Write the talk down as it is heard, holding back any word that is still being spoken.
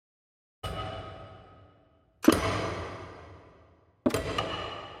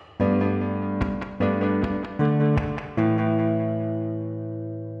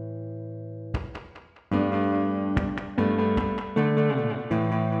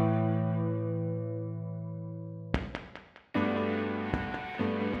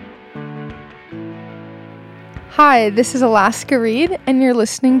Hi, this is Alaska Reed, and you're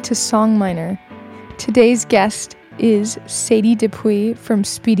listening to Song Miner. Today's guest is Sadie Dupuis from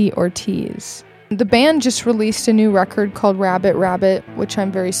Speedy Ortiz. The band just released a new record called Rabbit Rabbit, which I'm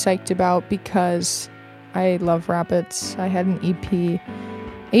very psyched about because I love rabbits. I had an EP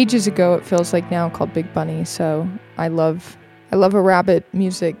ages ago, it feels like now, called Big Bunny, so I love a rabbit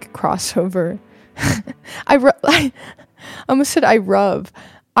music crossover. I almost said I rub.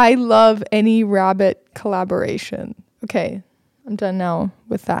 I love any rabbit collaboration. Okay, I'm done now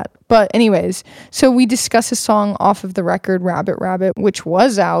with that. But anyways, so we discuss a song off of the record Rabbit Rabbit, which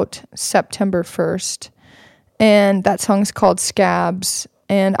was out September 1st. And that song's called Scabs.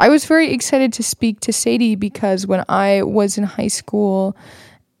 And I was very excited to speak to Sadie because when I was in high school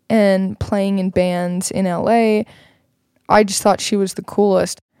and playing in bands in LA, I just thought she was the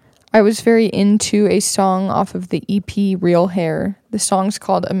coolest. I was very into a song off of the EP Real Hair. The song's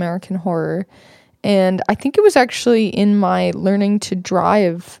called American Horror. And I think it was actually in my Learning to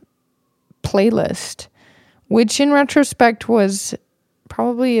Drive playlist, which in retrospect was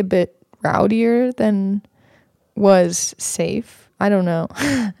probably a bit rowdier than was safe. I don't know.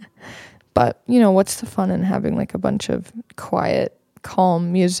 But, you know, what's the fun in having like a bunch of quiet,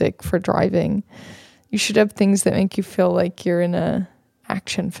 calm music for driving? You should have things that make you feel like you're in a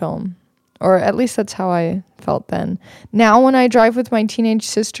action film, or at least that's how I felt then. Now when I drive with my teenage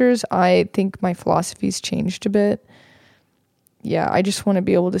sisters, I think my philosophy's changed a bit. Yeah, I just want to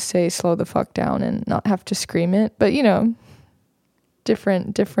be able to say slow the fuck down and not have to scream it, but you know,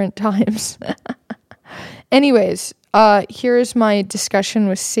 different times. Anyways, here is my discussion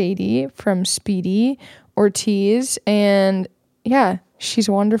with Sadie from Speedy Ortiz, and yeah, she's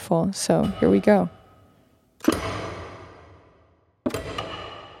wonderful, so here we go.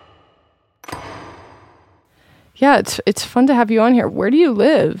 Yeah, it's fun to have you on here. Where do you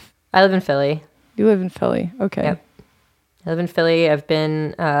live? I live in Philly. You live in Philly. Okay. Yep. I live in Philly. I've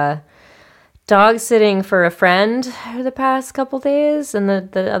been dog sitting for a friend for the past couple days, and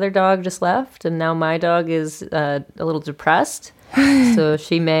the other dog just left, and now my dog is a little depressed. So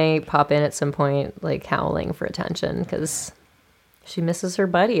she may pop in at some point, like howling for attention, because she misses her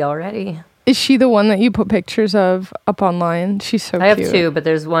buddy already. Is she the one that you put pictures of up online? She's so cute. I have two, but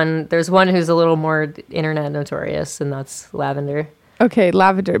there's one who's a little more internet notorious, and that's Lavender. Okay,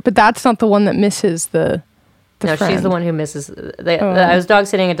 Lavender. But that's not the one that misses the no, friend. She's the one who misses. I was dog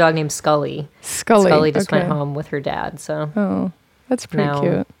sitting a dog named Scully. Scully just went home with her dad, so. Oh, that's pretty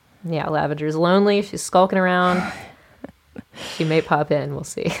cute. Yeah, Lavender's lonely. She's skulking around. She may pop in. We'll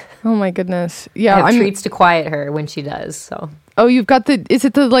see. Oh my goodness. Yeah, I have treats to quiet her when she does, so. Oh, you've got is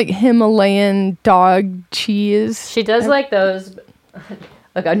it the like Himalayan dog cheese? She does like those.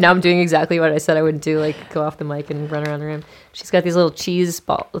 Look, now I'm doing exactly what I said I wouldn't do, like go off the mic and run around the room. She's got these little cheese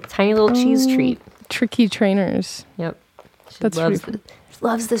tiny little cheese treat. Tricky trainers. Yep. She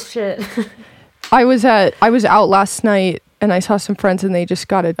loves this shit. I was out last night and I saw some friends and they just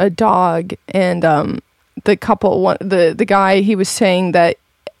got a dog, and the couple, the guy, he was saying that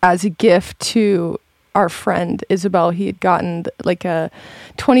as a gift to our friend Isabel, he had gotten like a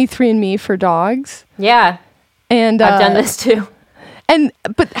 23andMe for dogs. Yeah. And I've done this too.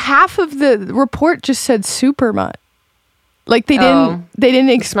 But half of the report just said super mutt. Like they didn't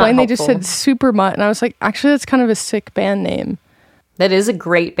explain, they just said super mutt, and I was like, actually that's kind of a sick band name. That is a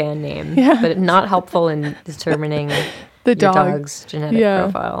great band name, but not helpful in determining your dog's genetic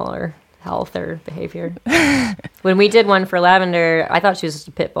profile or health or behavior. When we did one for Lavender, I thought she was just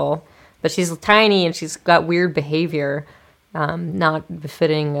a pit bull, but she's tiny and she's got weird behavior, not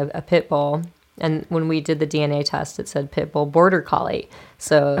befitting a pit bull. And when we did the DNA test, it said pit bull border collie.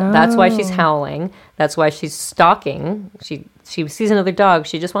 So that's why she's howling. That's why she's stalking. She sees another dog.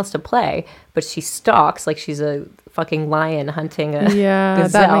 She just wants to play, but she stalks like she's a fucking lion hunting a gazelle.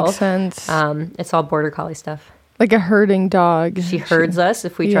 That makes sense. It's all border collie stuff. Like a herding dog. She herds us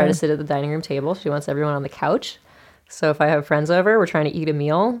if we try to sit at the dining room table. She wants everyone on the couch. So if I have friends over, we're trying to eat a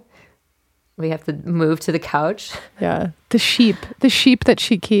meal, we have to move to the couch. Yeah. The sheep that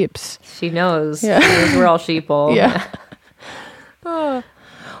she keeps. She knows. Yeah. She knows we're all sheeple. Yeah.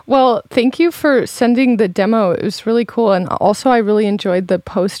 Well, thank you for sending the demo. It was really cool. And also I really enjoyed the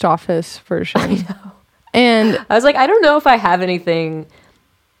post office version. I know. And I was like, I don't know if I have anything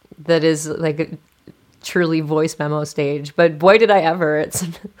that is like a truly voice memo stage, but boy did I ever. It's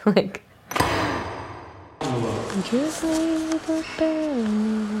like just leave the bell.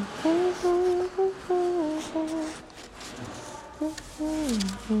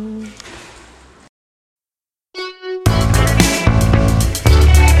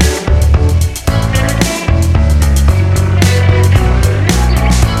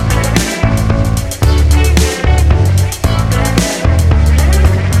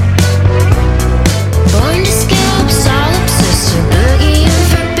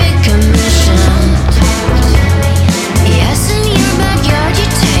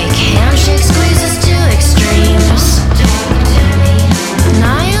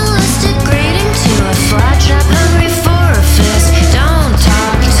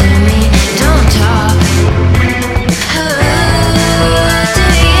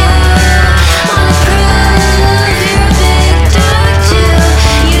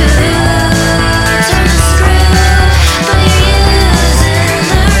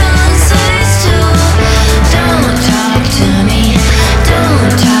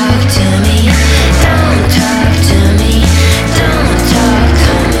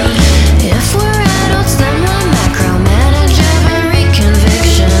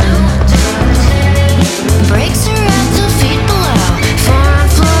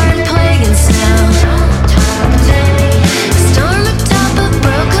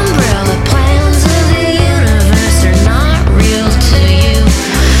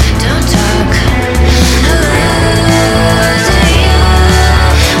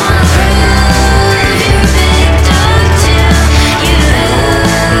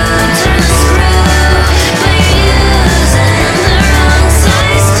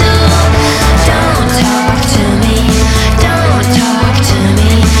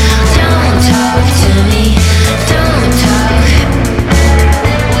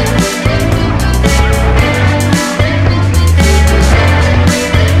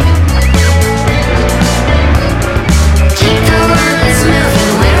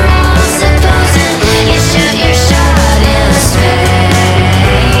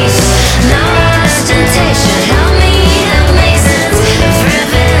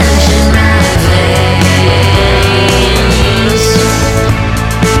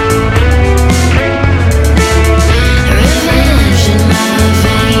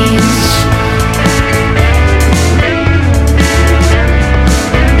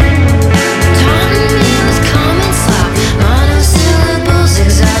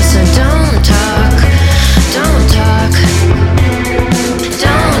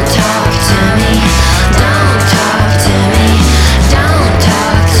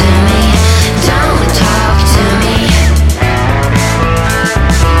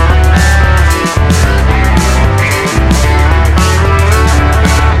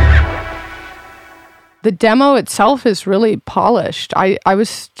 The demo itself is really polished. I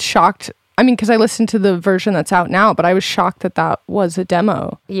was shocked. I mean, because I listened to the version that's out now, but I was shocked that was a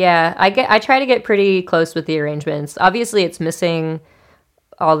demo. Yeah, I try to get pretty close with the arrangements. Obviously, it's missing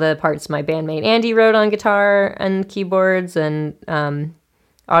all the parts my bandmate Andy wrote on guitar and keyboards, and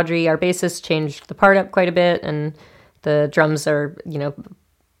Audrey, our bassist, changed the part up quite a bit, and the drums are,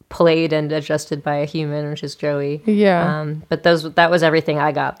 played and adjusted by a human, which is Joey. Yeah. But that was everything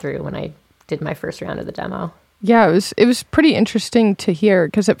I got through when I did my first round of the demo. Yeah, it was pretty interesting to hear,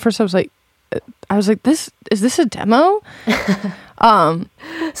 because at first I was like, is this a demo?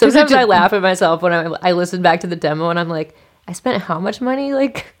 Sometimes I laugh at myself when I listen back to the demo, and I'm like, I spent how much money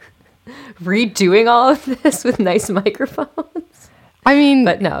redoing all of this with nice microphones? I mean,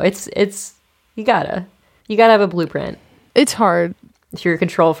 but no, it's you gotta have a blueprint. It's hard if you're a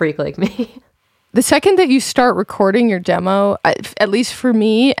control freak like me. The second that you start recording your demo, at least for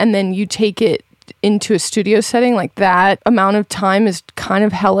me, and then you take it into a studio setting, like that amount of time is kind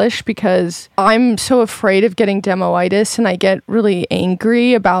of hellish, because I'm so afraid of getting demoitis, and I get really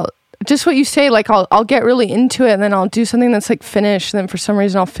angry about just what you say. Like I'll get really into it, and then I'll do something that's like finished, and then for some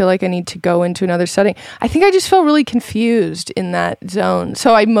reason I'll feel like I need to go into another setting. I think I just feel really confused in that zone.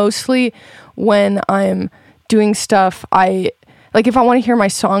 So I mostly, when I'm doing stuff, if I want to hear my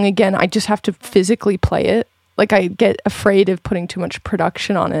song again, I just have to physically play it. Like I get afraid of putting too much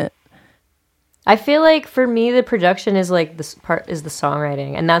production on it. I feel like for me, the production is like this part is the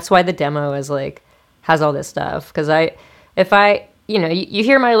songwriting, and that's why the demo is like has all this stuff. Because you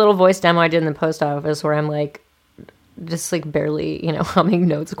hear my little voice demo I did in the post office, where I'm like just like barely humming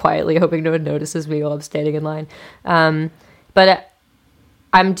notes quietly, hoping no one notices me while I'm standing in line. But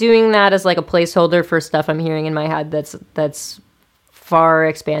I'm doing that as like a placeholder for stuff I'm hearing in my head that's far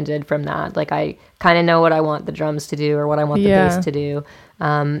expanded from that. Like I kind of know what I want the drums to do or what I want the bass to do.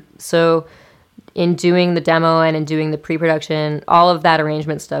 So in doing the demo and in doing the pre-production, all of that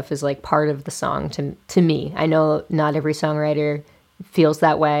arrangement stuff is like part of the song to me. I know not every songwriter feels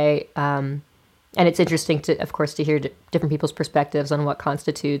that way. And it's interesting of course, to hear different people's perspectives on what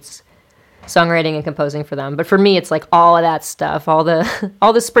constitutes songwriting and composing for them. But for me, it's like all of that stuff, all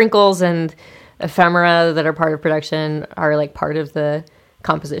the sprinkles and ephemera that are part of production are like part of the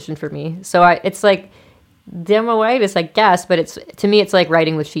composition for me. So it's like demoitis, I guess, but to me it's like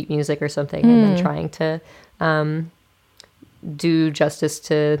writing with sheet music or something, and then trying to do justice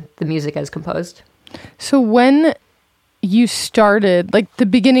to the music as composed. So when you started, like the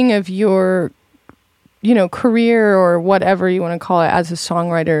beginning of your career or whatever you want to call it as a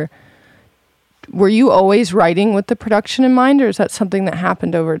songwriter, were you always writing with the production in mind, or is that something that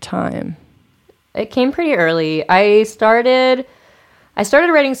happened over time? It came pretty early. I started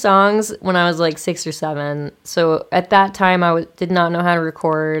writing songs when I was like 6 or 7. So at that time, I did not know how to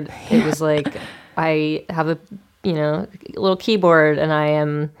record. It was like I have a little keyboard, and I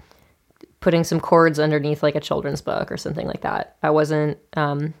am putting some chords underneath like a children's book or something like that. I wasn't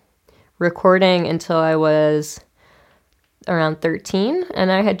recording until I was around 13, and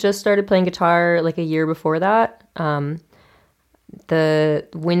I had just started playing guitar like a year before that. The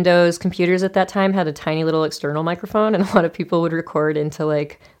Windows computers at that time had a tiny little external microphone, and a lot of people would record into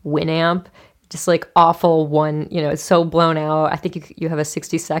like Winamp, just like awful one, it's so blown out. I think you have a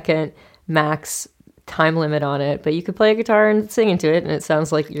 60-second max time limit on it, but you could play a guitar and sing into it, and it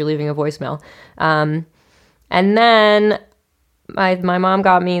sounds like you're leaving a voicemail. And then my mom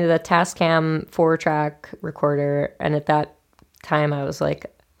got me the Tascam 4-track recorder, and at that time I was like,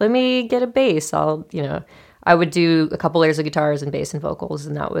 let me get a bass. I would do a couple layers of guitars and bass and vocals,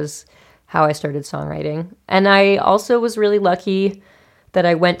 and that was how I started songwriting. And I also was really lucky that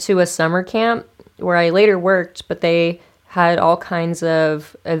I went to a summer camp where I later worked, but they had all kinds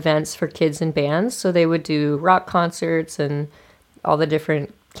of events for kids and bands. So they would do rock concerts, and all the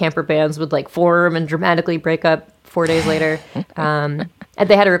different camper bands would like form and dramatically break up 4 days later. And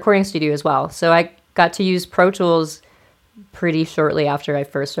they had a recording studio as well. So I got to use Pro Tools pretty shortly after I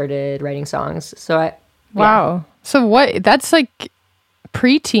first started writing songs. Wow. So that's like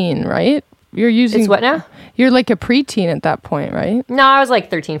preteen, right? You're using... It's what now? You're like a preteen at that point, right? No, I was like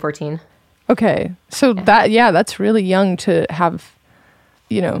 13, 14. Okay. So that's really young to have,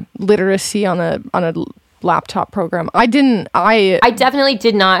 literacy on a laptop program. I definitely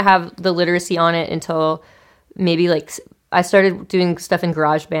did not have the literacy on it until maybe like I started doing stuff in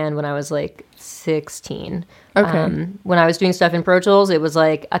GarageBand when I was like 16. Okay. When I was doing stuff in Pro Tools, it was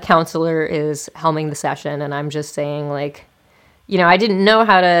like a counselor is helming the session, and I'm just saying like, I didn't know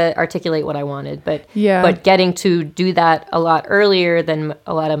how to articulate what I wanted, but getting to do that a lot earlier than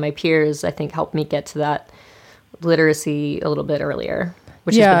a lot of my peers, I think helped me get to that literacy a little bit earlier,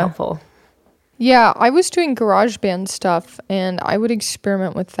 which has been helpful. Yeah, I was doing GarageBand stuff, and I would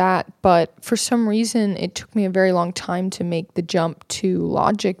experiment with that, but for some reason, it took me a very long time to make the jump to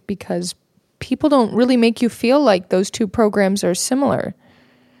Logic because people don't really make you feel like those two programs are similar.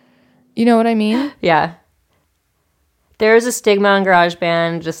 You know what I mean? Yeah. There's a stigma on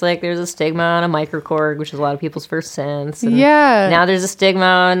GarageBand, just like there's a stigma on a microKORG, which is a lot of people's first synths. And now there's a stigma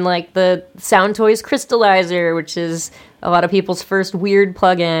on like the Soundtoys Crystallizer, which is a lot of people's first weird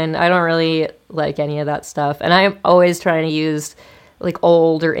plugin. I don't really like any of that stuff. And I'm always trying to use like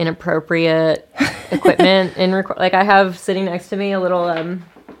old or inappropriate equipment like I have sitting next to me a little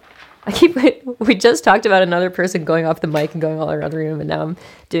we just talked about another person going off the mic and going all around the room, and now I'm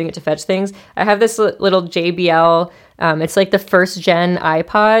doing it to fetch things. I have this little JBL. It's like the first gen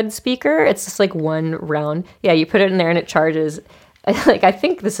iPod speaker. It's just like one round. Yeah, you put it in there and it charges. I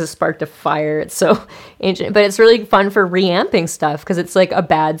think this has sparked a fire. It's so ancient, but it's really fun for reamping stuff because it's like a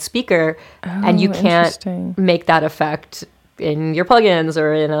bad speaker, and you can't make that effect in your plugins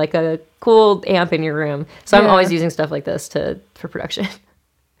or in like a cool amp in your room. So I'm always using stuff like this for production.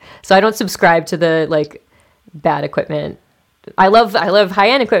 So I don't subscribe to the like bad equipment. I love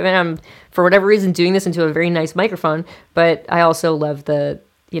high-end equipment. I'm, for whatever reason, doing this into a very nice microphone, but I also love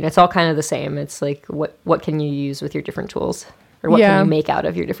it's all kind of the same. It's like, what can you use with your different tools? Or what can you make out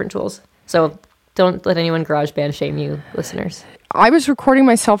of your different tools? So don't let anyone GarageBand shame you, listeners. I was recording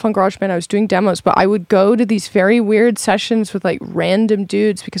myself on GarageBand. I was doing demos, but I would go to these very weird sessions with like random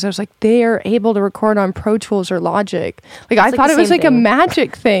dudes because I was like, they are able to record on Pro Tools or Logic. Like I thought it was like a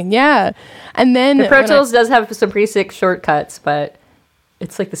magic thing. Yeah. And then the Pro Tools does have some pretty sick shortcuts, but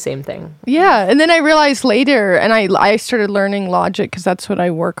it's like the same thing. Yeah. And then I realized later, and I started learning Logic because that's what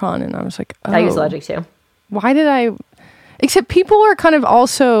I work on. And I was like, oh, I use Logic too. Why did I? Except people are kind of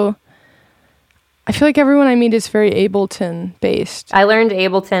also, I feel like everyone I meet is very Ableton based. I learned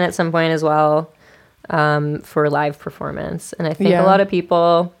Ableton at some point as well for live performance. And I think a lot of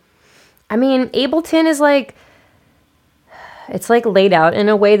people, I mean, Ableton is like, it's like laid out in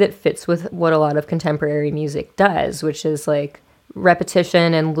a way that fits with what a lot of contemporary music does, which is like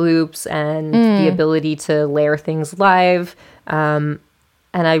repetition and loops and the ability to layer things live.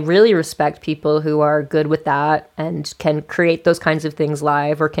 And I really respect people who are good with that and can create those kinds of things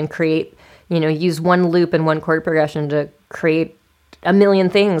live, or can create, use one loop and one chord progression to create a million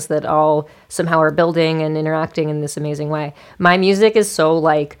things that all somehow are building and interacting in this amazing way. My music is so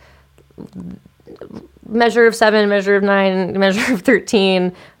like measure of 7, measure of 9, measure of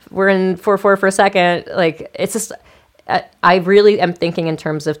 13. We're in 4/4 for a second. Like, it's just, I really am thinking in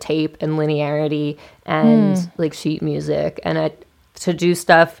terms of tape and linearity and like sheet music, and to do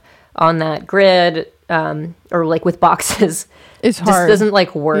stuff on that grid or like with boxes, it's hard. Just doesn't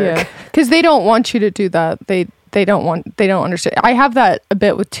like work. Because they don't want you to do that. They don't understand. I have that a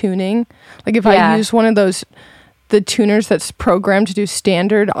bit with tuning. Like if I use one of the tuners that's programmed to do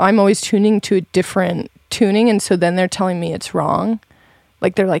standard, I'm always tuning to a different tuning, and so then they're telling me it's wrong.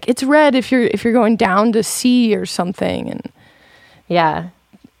 Like they're like, it's red if you're going down to C or something, and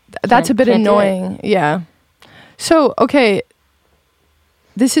that's a bit annoying. Yeah. So okay.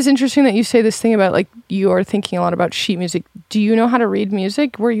 This is interesting that you say this thing about like you are thinking a lot about sheet music. Do you know how to read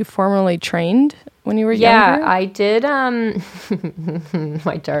music? Were you formally trained when you were younger? Yeah, I did.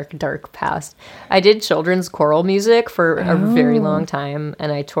 My dark past. I did children's choral music for a very long time,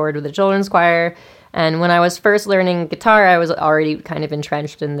 and I toured with the children's choir. And when I was first learning guitar, I was already kind of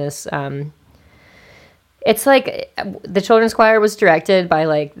entrenched in this. It's like the children's choir was directed by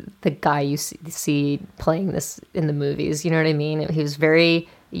like the guy you see playing this in the movies. You know what I mean? He was very,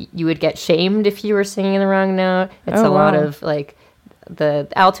 you would get shamed if you were singing the wrong note. It's lot of like the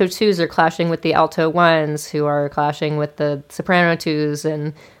alto 2s are clashing with the alto 1s who are clashing with the soprano 2s.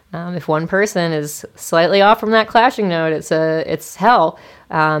 And if one person is slightly off from that clashing note, it's hell.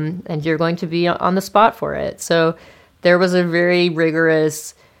 And you're going to be on the spot for it. So there was a very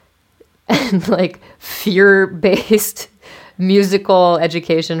rigorous and like fear-based musical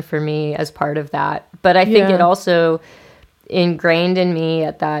education for me as part of that. But I think it also ingrained in me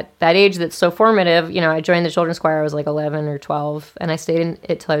at that age that's so formative. I joined the children's choir, I was like 11 or 12, and I stayed in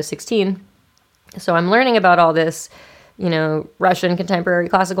it till I was 16. So I'm learning about all this, Russian contemporary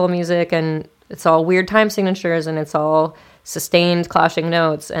classical music, and it's all weird time signatures, and it's all sustained clashing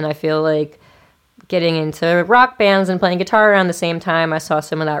notes. And I feel like getting into rock bands and playing guitar around the same time, I saw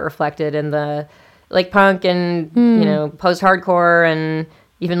some of that reflected in the like punk and post-hardcore and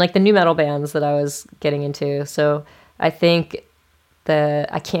even like the new metal bands that I was getting into. So I think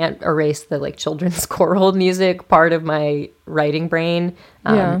I can't erase the like children's choral music part of my writing brain.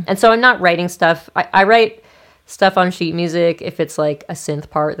 And so I'm not writing stuff. I write stuff on sheet music if it's like a synth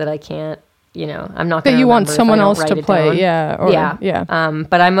part that I can't I'm not going to that you want someone else to play. Yeah.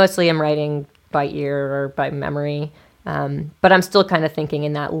 But I mostly am writing by ear or by memory. But I'm still kind of thinking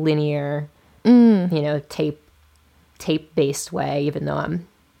in that linear, tape-based way, even though I'm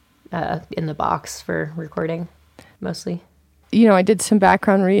in the box for recording mostly. I did some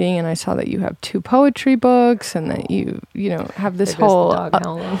background reading and I saw that you have 2 poetry books and that you have this whole...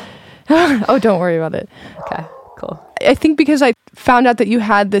 Oh, don't worry about it. Okay, cool. I think because I found out that you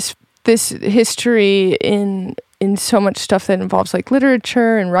had this history in so much stuff that involves like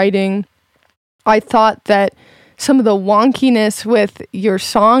literature and writing, I thought that some of the wonkiness with your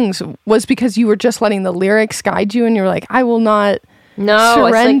songs was because you were just letting the lyrics guide you and you were like, I will not... No,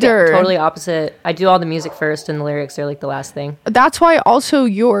 surrender. It's like totally opposite. I do all the music first and the lyrics are like the last thing. That's why also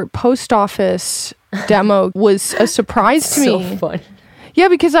your post office demo was a surprise to me. So fun. Yeah,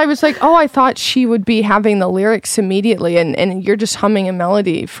 because I was like, oh, I thought she would be having the lyrics immediately and you're just humming a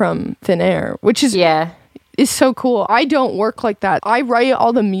melody from thin air, which is so cool. I don't work like that. I write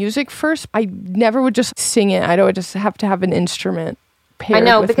all the music first. I never would just sing it. I would just have to have an instrument paired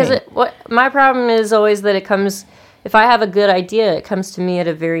with me. My problem is always that it comes... If I have a good idea, it comes to me at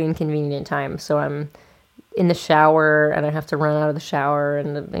a very inconvenient time. So I'm in the shower and I have to run out of the shower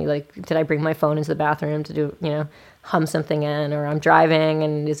and like, did I bring my phone into the bathroom to do, hum something in, or I'm driving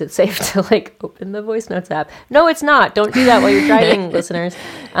and is it safe to like open the voice notes app? No, it's not. Don't do that while you're driving, listeners.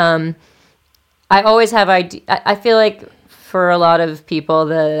 I always have I feel like for a lot of people,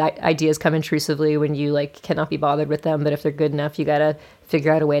 the ideas come intrusively when you like cannot be bothered with them. But if they're good enough, you got to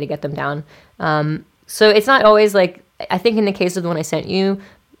figure out a way to get them down. So it's not always like, I think in the case of the one I sent you,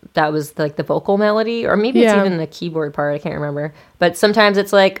 that was like the vocal melody, or maybe it's even the keyboard part, I can't remember. But sometimes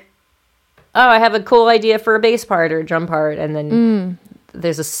it's like, oh, I have a cool idea for a bass part or a drum part, and then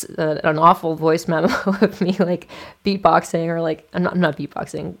there's an awful voice memo of me like beatboxing, or like, I'm not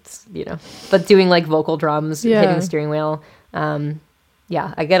beatboxing, but doing like vocal drums, hitting the steering wheel.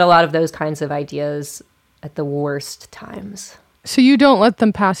 I get a lot of those kinds of ideas at the worst times. So you don't let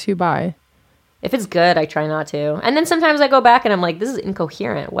them pass you by? If it's good, I try not to. And then sometimes I go back and I'm like, this is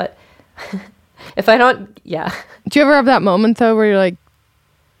incoherent. What? If I don't, Do you ever have that moment, though, where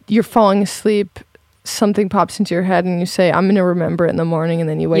you're falling asleep, something pops into your head and you say, I'm going to remember it in the morning, and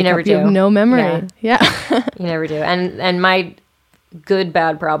then you wake up, you have no memory. Yeah. You never do. And my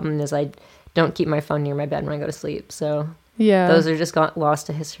bad problem is I don't keep my phone near my bed when I go to sleep. So those are just lost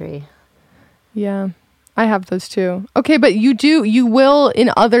to history. Yeah. I have those too. Okay, but you will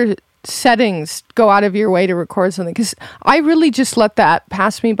in other settings go out of your way to record something, because I really just let that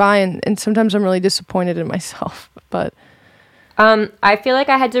pass me by, and sometimes I'm really disappointed in myself. But I feel like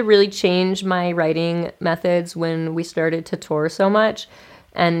I had to really change my writing methods when we started to tour so much,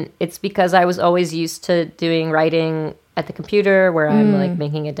 and it's because I was always used to doing writing at the computer where I'm like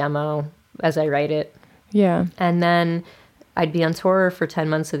making a demo as I write it. Yeah. And then I'd be on tour for 10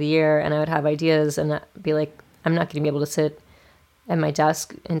 months of the year and I would have ideas and I'd be like, I'm not going to be able to sit at my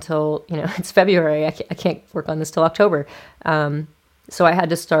desk until, it's February. I can't work on this till October. So I had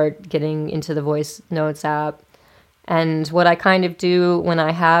to start getting into the voice notes app. And what I kind of do when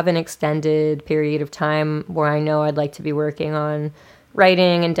I have an extended period of time where I know I'd like to be working on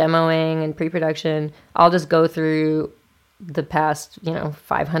writing and demoing and pre-production, I'll just go through the past,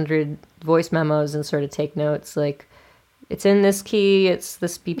 500 voice memos and sort of take notes, like, it's in this key, it's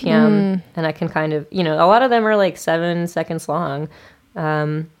this BPM, and I can kind of, a lot of them are like 7 seconds long.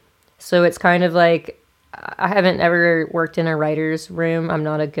 So it's kind of like, I haven't ever worked in a writer's room. I'm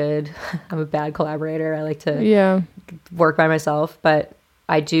a bad collaborator. I like to work by myself, but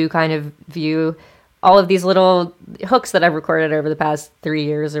I do kind of view all of these little hooks that I've recorded over the past 3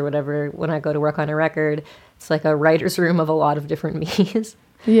 years or whatever. When I go to work on a record, it's like a writer's room of a lot of different me's.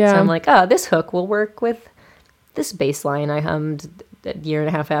 Yeah. So I'm like, oh, this hook will work with this bass line I hummed a year and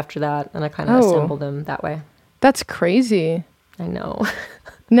a half after that, and I kind of assembled them that way. That's crazy. I know.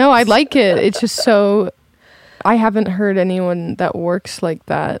 No, I like it. It's just so... I haven't heard anyone that works like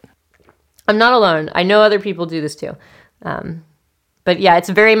that. I'm not alone. I know other people do this too. But yeah, it's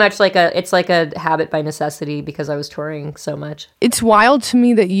very much like a habit by necessity because I was touring so much. It's wild to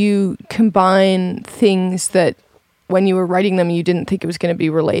me that you combine things that when you were writing them, you didn't think it was going to be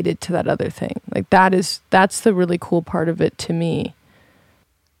related to that other thing. Like that's the really cool part of it to me.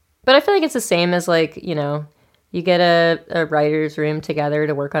 But I feel like it's the same as like, you get a writer's room together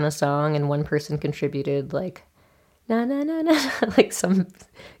to work on a song and one person contributed like, na na na na, like some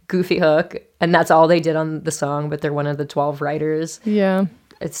goofy hook. And that's all they did on the song, but they're one of the 12 writers. Yeah.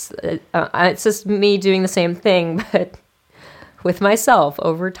 It's just me doing the same thing, but with myself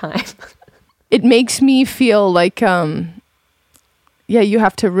over time. It makes me feel like, you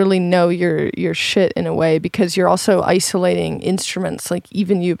have to really know your shit in a way, because you're also isolating instruments. Like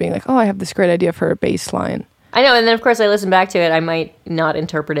even you being like, oh, I have this great idea for a bass line. I know, and then of course I listen back to it. I might not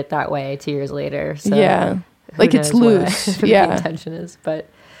interpret it that way 2 years later. So like it's loose. The intention is, but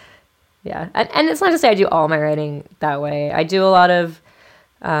yeah, and it's not to say I do all my writing that way. I do a lot of.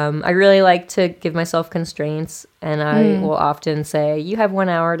 I really like to give myself constraints, and I will often say, "You have 1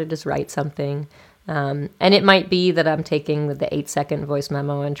 hour to just write something." And it might be that I'm taking the 8-second voice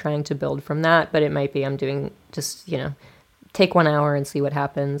memo and trying to build from that, but it might be I'm doing just take 1 hour and see what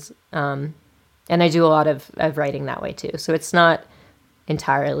happens. And I do a lot of writing that way too. So it's not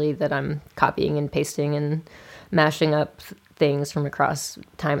entirely that I'm copying and pasting and mashing up things from across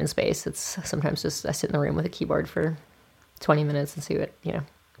time and space. It's sometimes just I sit in the room with a keyboard for 20 minutes and see what,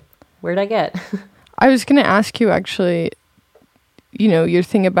 where'd I get? I was going to ask you actually, your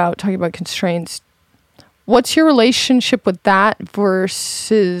thing about talking about constraints. What's your relationship with that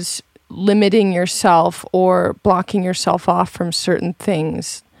versus limiting yourself or blocking yourself off from certain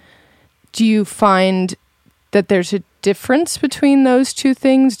things? Do you find that there's a difference between those two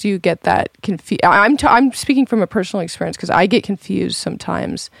things? Do you get that confused? I'm speaking from a personal experience because I get confused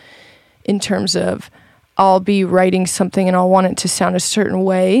sometimes in terms of I'll be writing something and I'll want it to sound a certain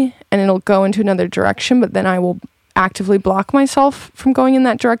way and it'll go into another direction, but then I will actively block myself from going in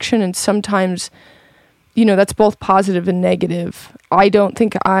that direction. And sometimes, that's both positive and negative. I don't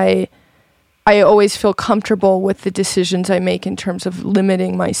think I always feel comfortable with the decisions I make in terms of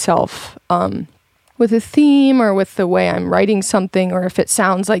limiting myself with a theme or with the way I'm writing something, or if it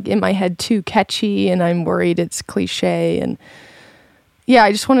sounds like in my head too catchy and I'm worried it's cliche. And yeah,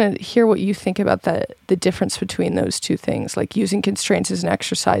 I just want to hear what you think about the difference between those two things, like using constraints as an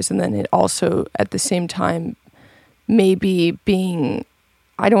exercise and then it also at the same time maybe being,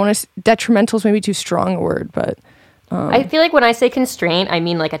 I don't want to, detrimental is maybe too strong a word, but I feel like when I say constraint, I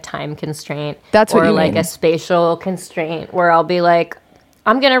mean like a time constraint. That's what you mean. Or like a spatial constraint where I'll be like,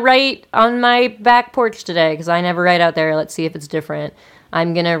 I'm going to write on my back porch today because I never write out there. Let's see if it's different.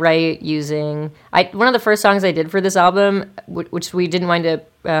 I'm going to write using... one of the first songs I did for this album, which we didn't wind up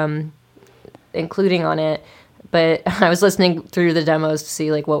including on it, but I was listening through the demos to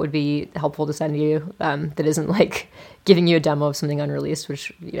see like what would be helpful to send you that isn't like giving you a demo of something unreleased,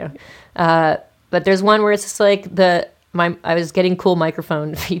 which, but there's one where it's just like I was getting cool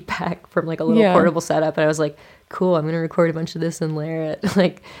microphone feedback from like a little portable setup, and I was like, cool, I'm going to record a bunch of this and layer it.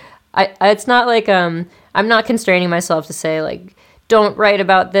 Like, it's not like, I'm not constraining myself to say like, don't write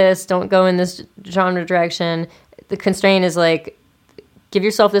about this, don't go in this genre direction. The constraint is like, give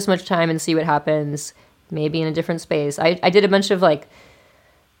yourself this much time and see what happens, maybe in a different space. I did a bunch of like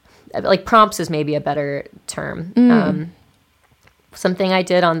prompts is maybe a better term. Something I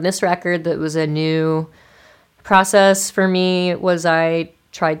did on this record that was a new process for me was I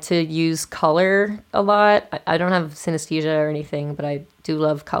tried to use color a lot. I don't have synesthesia or anything, but I do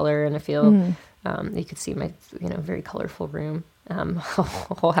love color, and I feel you could see my very colorful room,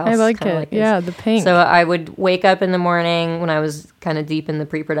 whole house. I like it. Yeah, the pink. So I would wake up in the morning when I was kind of deep in the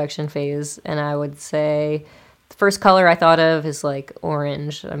pre-production phase, and I would say the first color I thought of is like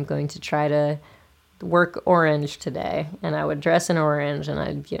orange. I'm going to try to work orange today, and I would dress in orange, and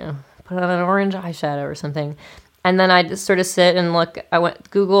I'd put on an orange eyeshadow or something, and then I'd just sort of sit and look.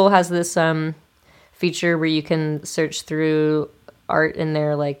 Google has this feature where you can search through art in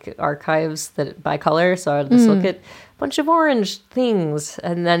their like archives that by color, so I'd just look at a bunch of orange things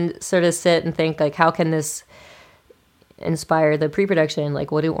and then sort of sit and think like, how can this inspire the pre-production?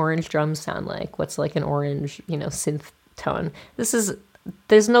 Like, what do orange drums sound like? What's like an orange synth tone?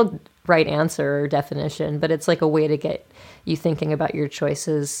 There's no right answer or definition, but it's like a way to get you thinking about your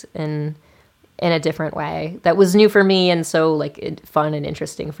choices in a different way that was new for me, and so like fun and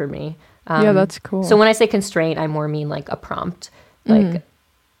interesting for me. Yeah, that's cool. So when I say constraint, I more mean like a prompt. Like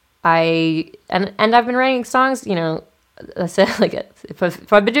I've been writing songs, I said like if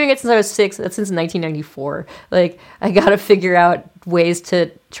I've been doing it since I was 6, that's since 1994. Like I got to figure out ways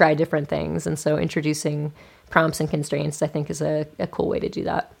to try different things, and so introducing prompts and constraints, I think, is a cool way to do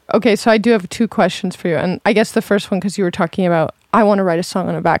that. Okay, so I do have 2 questions for you, and I guess the first one, because you were talking about I want to write a song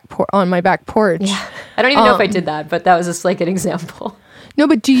on my back porch. Yeah, I don't even know if I did that, but that was just like an example. No,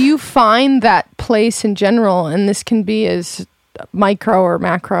 but do you find that place in general, and this can be as micro or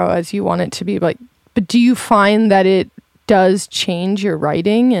macro as you want it to be, but do you find that it does change your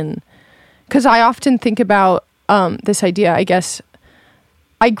writing? And because I often think about this idea, I guess.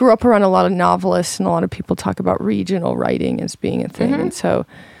 I grew up around a lot of novelists, and a lot of people talk about regional writing as being a thing. And so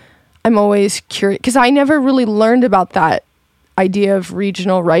I'm always curious, because I never really learned about that idea of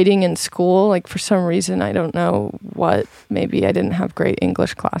regional writing in school. Like for some reason, I don't know what, maybe I didn't have great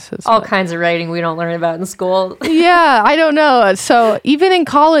English classes. All kinds of writing we don't learn about in school. Yeah, I don't know. So even in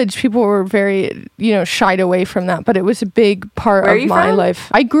college, people were very, shied away from that, but it was a big part of my life.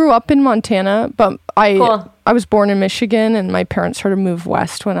 I grew up in Montana, but I was born in Michigan, and my parents sort of moved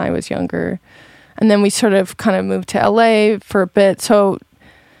west when I was younger. And then we sort of kind of moved to LA for a bit. So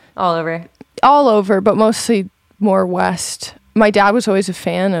all over, but mostly more west. My dad was always a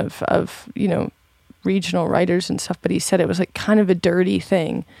fan of regional writers and stuff, but he said it was like kind of a dirty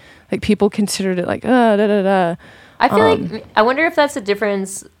thing. Like people considered it like, da da da. I feel I wonder if that's a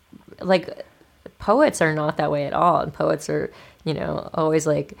difference. Like poets are not that way at all. And poets are, always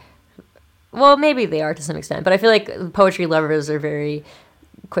like, well, maybe they are to some extent, but I feel like poetry lovers are very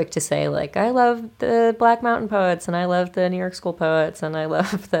quick to say like, I love the Black Mountain poets and I love the New York School poets and I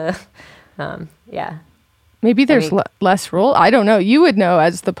love the, Maybe there's less rule. I don't know. You would know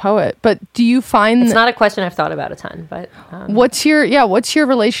as the poet, but do you find it's not a question I've thought about a ton? But what's your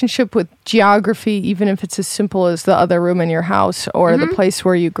relationship with geography, even if it's as simple as the other room in your house or the place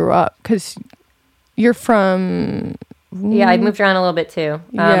where you grew up? Because you're from. Yeah, I moved around a little bit too.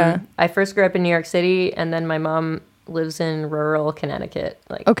 I first grew up in New York City, and then my mom lives in rural Connecticut,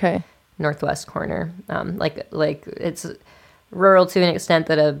 like northwest corner. Like it's rural to an extent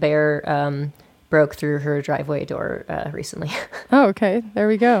that a bear broke through her driveway door recently. Oh, okay. There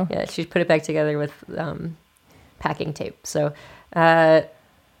we go. Yeah, she put it back together with packing tape. So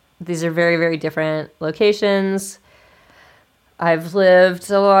these are very, very different locations. I've lived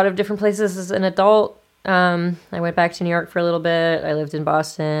a lot of different places as an adult. I went back to New York for a little bit. I lived in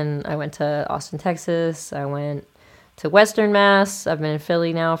Boston. I went to Austin, Texas. I went to Western Mass. I've been in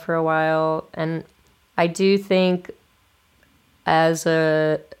Philly now for a while. And I do think as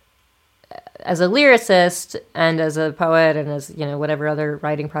a lyricist and as a poet and as, whatever other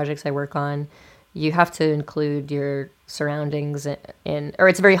writing projects I work on, you have to include your surroundings or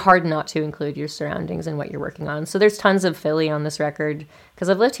it's very hard not to include your surroundings in what you're working on. So there's tons of Philly on this record because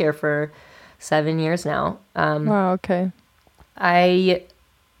I've lived here for 7 years now. Wow, okay. I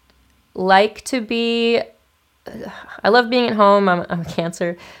like to be... I love being at home. I'm a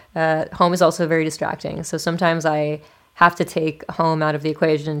Cancer. Home is also very distracting. So sometimes I have to take home out of the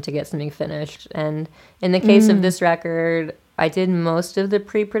equation to get something finished. And in the case of this record, I did most of the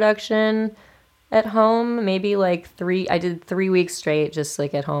pre-production at home, maybe I did 3 weeks straight, just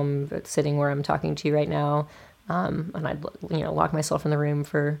like at home, sitting where I'm talking to you right now. And I'd, lock myself in the room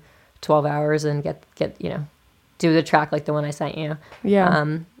for 12 hours and get do the track like the one I sent you. Yeah.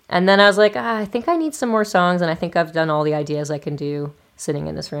 And then I was like, I think I need some more songs, and I think I've done all the ideas I can do sitting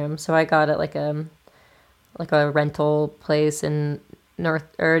in this room. So I got it like a rental place in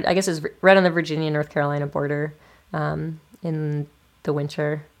I guess it's right on the Virginia-North Carolina border in the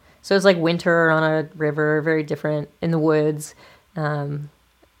winter. So it's like winter on a river, very different in the woods. And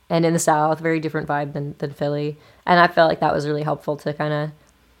in the South, very different vibe than Philly. And I felt like that was really helpful to kind of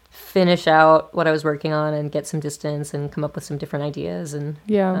finish out what I was working on and get some distance and come up with some different ideas. And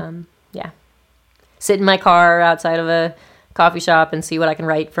sit in my car outside of a coffee shop and see what I can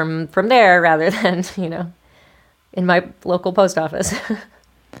write from there rather than, in my local post office.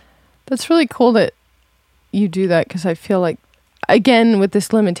 That's really cool that you do that, because I feel like, again, with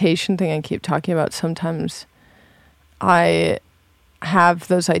this limitation thing I keep talking about, sometimes I have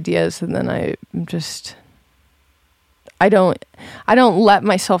those ideas and then I don't let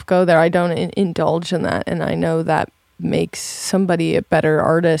myself go there. I don't indulge in that, and I know that makes somebody a better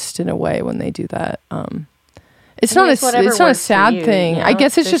artist in a way when they do that. It's not a sad thing. I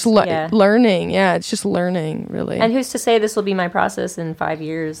guess it's just learning. Yeah, it's just learning, really. And who's to say this will be my process in 5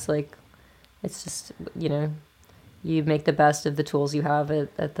 years? Like, it's just, you make the best of the tools you have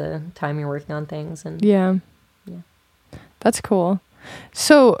at the time you're working on things. And yeah. That's cool.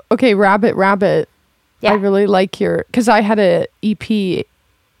 So, okay, Rabbit. Yeah. I really like because I had a EP,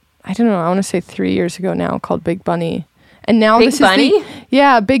 I don't know, I want to say 3 years ago now, called Big Bunny. And now Big Bunny?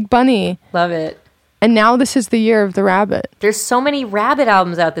 Big Bunny. Love it. And now this is the year of the rabbit. There's so many rabbit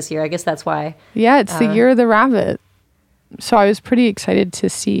albums out this year. I guess that's why. Yeah, it's the year of the rabbit. So I was pretty excited to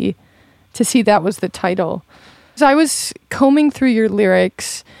see that was the title. So I was combing through your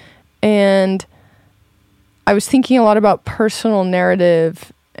lyrics, and I was thinking a lot about personal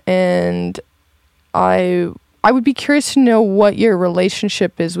narrative, and I would be curious to know what your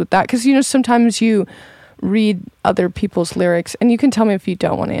relationship is with that, because sometimes you read other people's lyrics, and you can tell me if you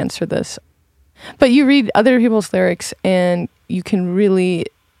don't want to answer this, but you read other people's lyrics and you can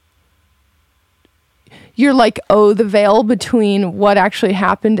you're like, oh, the veil between what actually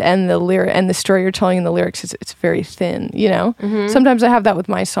happened and the lyric and the story you're telling in the lyrics it's very thin, you know? Mm-hmm. Sometimes I have that with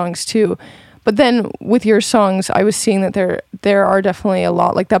my songs too. But then with your songs, I was seeing that there are definitely a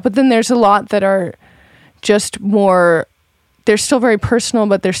lot like that. But then there's a lot that are just more, they're still very personal,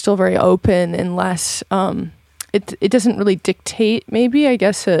 but they're still very open and less, it doesn't really dictate maybe, I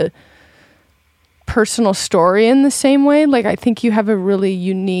guess, a personal story in the same way. Like, I think you have a really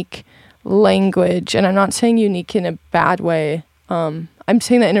unique language, and I'm not saying unique in a bad way. I'm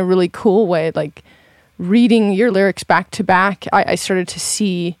saying that in a really cool way. Like, reading your lyrics back to back, I started to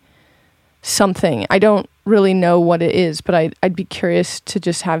see something. I don't really know what it is, but I'd be curious to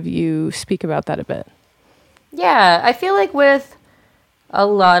just have you speak about that a bit. Yeah, I feel like with a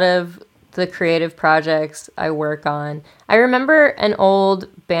lot of the creative projects I work on, I remember an old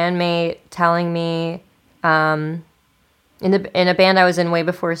bandmate telling me, in a band I was in way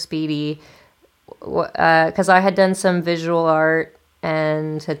before Speedy, because I had done some visual art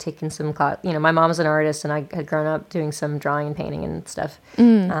and had taken some class. You know, my mom's an artist, and I had grown up doing some drawing and painting and stuff.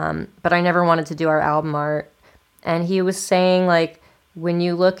 But I never wanted to do our album art. And he was saying, like, when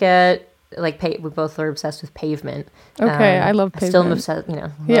you look at, like, we both are obsessed with Pavement. Okay, I love Pavement. I still am obsessed, you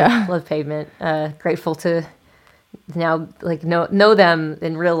know. Love Pavement. Grateful to now, like, know them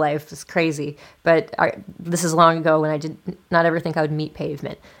in real life. It's crazy. But this is long ago when I did not ever think I would meet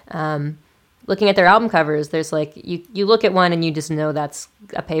Pavement. Looking at their album covers, there's, like, you look at one and you just know that's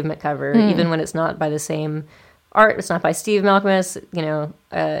a Pavement cover, even when it's not by the same art. It's not by Steve Malkmus, you know.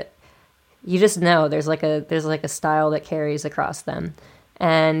 You just know there's like a style that carries across them.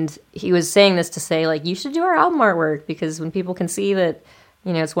 And he was saying this to say, like, you should do our album artwork, because when people can see that,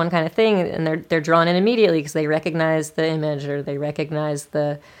 you know, it's one kind of thing, and they're drawn in immediately because they recognize the image, or they recognize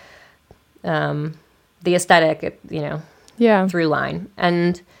the aesthetic, you know, through line.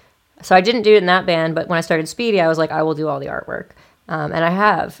 And so I didn't do it in that band, but when I started Speedy, I was like, I will do all the artwork. And I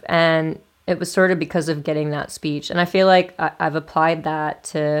have. And it was sort of because of getting that speech. And I feel like I've applied that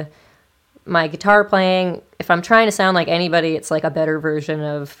to my guitar playing. If I'm trying to sound like anybody, it's like a better version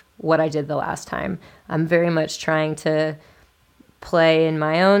of what I did the last time. I'm very much trying to play in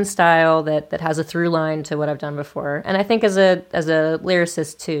my own style that has a through line to what I've done before. And I think as a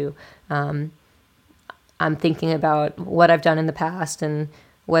lyricist too, I'm thinking about what I've done in the past and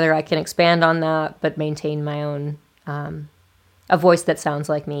whether I can expand on that but maintain my own a voice that sounds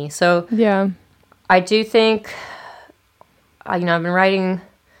like me. So yeah, I do think, you know, I've been writing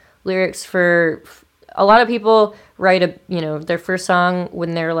lyrics for a lot of people. Write their first song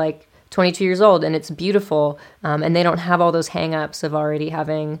when they're like 22 years old, and it's beautiful, and they don't have all those hang-ups of already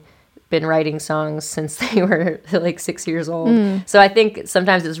having been writing songs since they were like 6 years old. So I think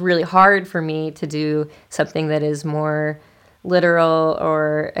sometimes it's really hard for me to do something that is more literal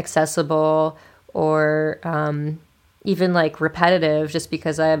or accessible or even like repetitive, just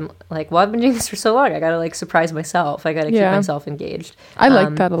because I'm like, well, I've been doing this for so long, I gotta like surprise myself, I gotta keep myself engaged. I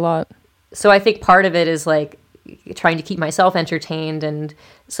like that a lot. So I think part of it is like trying to keep myself entertained and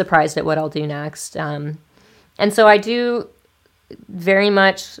surprised at what I'll do next. And so I do very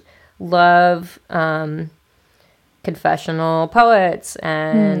much love confessional poets,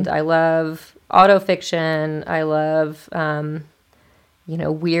 and I love autofiction. I love,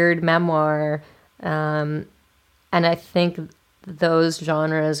 weird memoir. And I think those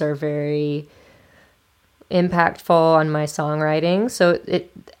genres are very impactful on my songwriting. So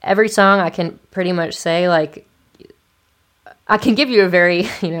every song I can pretty much say, like, I can give you a very,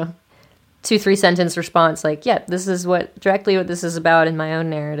 2-3 sentence response, like, yeah, this is directly what this is about in my own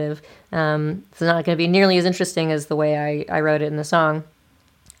narrative. It's not going to be nearly as interesting as the way I wrote it in the song.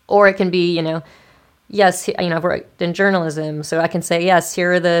 Or it can be, yes, I've worked in journalism, so I can say, yes,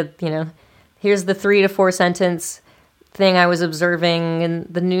 here are here's the 3 to 4 sentence thing I was observing in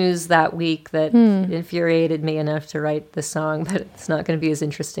the news that week that infuriated me enough to write this song, but it's not going to be as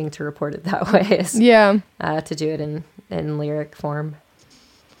interesting to report it that way as to do it in lyric form.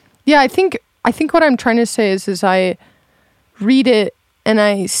 Yeah, I think what I'm trying to say is I read it and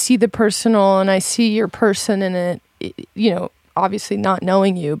I see the personal and I see your person in it, obviously not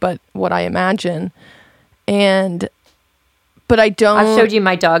knowing you, but what I imagine. But I don't... I've showed you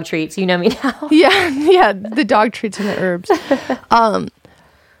my dog treats. You know me now. Yeah, the dog treats and the herbs.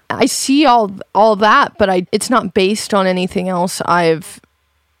 I see all that, but it's not based on anything else I've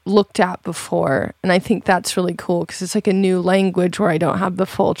looked at before. And I think that's really cool because it's like a new language where I don't have the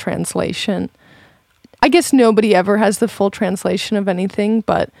full translation. I guess nobody ever has the full translation of anything,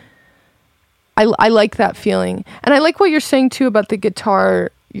 but I like that feeling. And I like what you're saying too about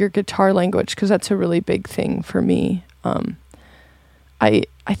your guitar language, because that's a really big thing for me.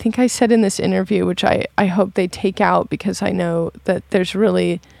 I think I said in this interview, which I hope they take out because I know that there's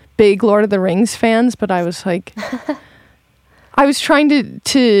really big Lord of the Rings fans, but I was like, I was trying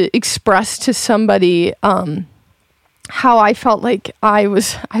to express to somebody how I felt like I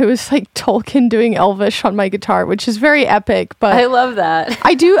was like Tolkien doing Elvish on my guitar, which is very epic. But I love that.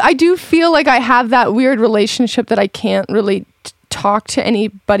 I do feel like I have that weird relationship that I can't really talk to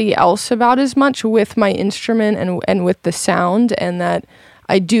anybody else about as much with my instrument and with the sound, and that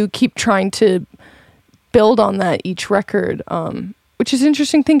I do keep trying to build on that each record, which is an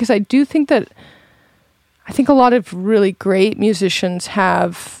interesting thing because I think a lot of really great musicians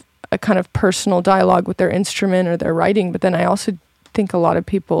have a kind of personal dialogue with their instrument or their writing, but then I also think a lot of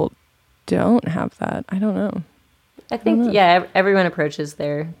people don't have that. I don't know. I think, yeah, everyone approaches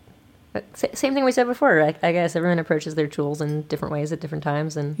their... Same thing we said before. I guess everyone approaches their tools in different ways at different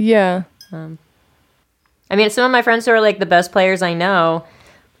times. And yeah. I mean, some of my friends who are like the best players I know,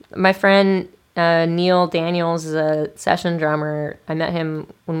 my friend Neil Daniels is a session drummer. I met him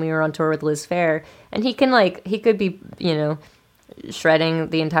when we were on tour with Liz Phair, and he could be, shredding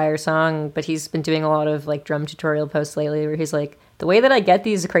the entire song, but he's been doing a lot of like drum tutorial posts lately where he's like, the way that I get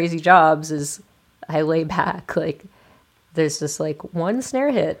these crazy jobs is I lay back, like there's just like one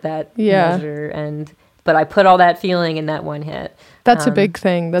snare hit that measure, but I put all that feeling in that one hit. That's a big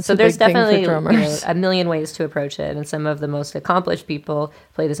thing. That's so a big thing for drummers. A million ways to approach it, and some of the most accomplished people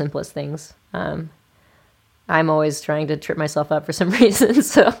play the simplest things. I'm always trying to trip myself up for some reason,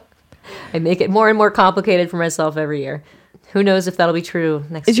 so I make it more and more complicated for myself every year. Who knows if that'll be true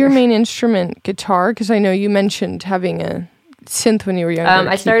next year. Is your main instrument guitar? Because I know you mentioned having a synth when you were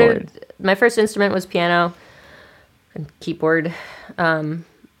younger. My first instrument was piano and keyboard,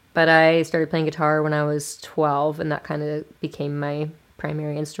 but I started playing guitar when I was 12, and that kind of became my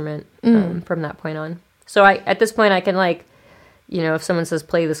primary instrument from that point on. So at this point I can like, if someone says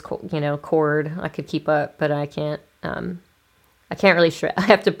play this chord, I could keep up, but I can't really shred. I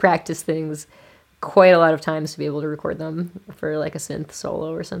have to practice things quite a lot of times to be able to record them for like a synth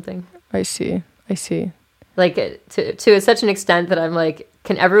solo or something. I see. Like to such an extent that I'm like,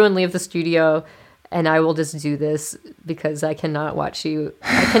 can everyone leave the studio and I will just do this because I cannot watch you.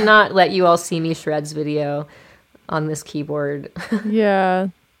 I cannot let you all see me shreds video on this keyboard. Yeah,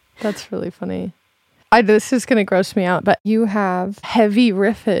 that's really funny. This is going to gross me out, but you have heavy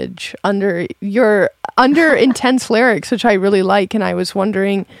riffage under intense lyrics, which I really like. And I was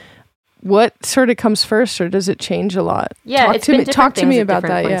wondering, what sort of comes first, or does it change a lot? Yeah, talk to me about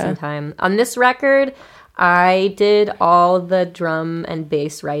that. Yeah. In time. On this record, I did all the drum and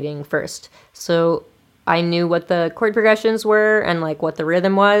bass writing first. So I knew what the chord progressions were and like what the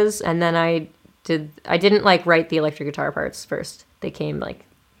rhythm was, and then I didn't like write the electric guitar parts first. They came like...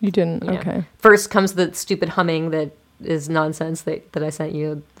 You didn't? Okay. First comes the stupid humming that is nonsense that I sent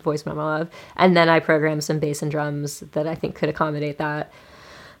you a voice memo of, and then I programmed some bass and drums that I think could accommodate that.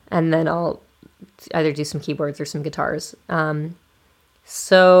 And then I'll either do some keyboards or some guitars.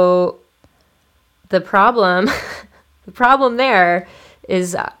 So the problem there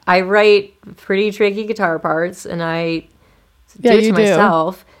is I write pretty tricky guitar parts, and I do it to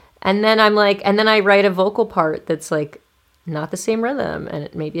myself. And then I write a vocal part that's like not the same rhythm,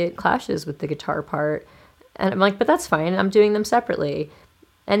 and maybe it clashes with the guitar part. And I'm like, but that's fine. I'm doing them separately.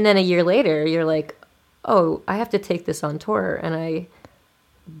 And then a year later, you're like, oh, I have to take this on tour, and I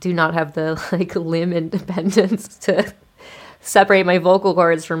do not have the like limb independence to separate my vocal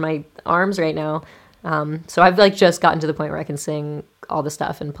cords from my arms right now. So I've like just gotten to the point where I can sing all the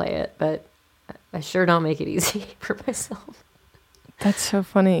stuff and play it, but I sure don't make it easy for myself. That's so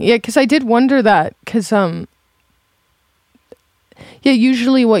funny. Yeah, because I did wonder that, because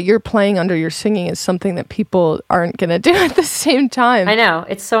usually what you're playing under your singing is something that people aren't gonna do at the same time. I know,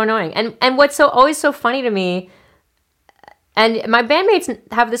 it's so annoying. And what's always so funny to me, and my bandmates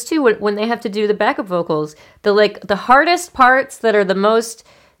have this too, when they have to do the backup vocals, the hardest parts that are the most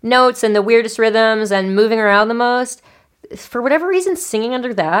notes and the weirdest rhythms and moving around the most, for whatever reason, singing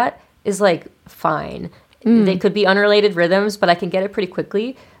under that is like fine. They could be unrelated rhythms, but I can get it pretty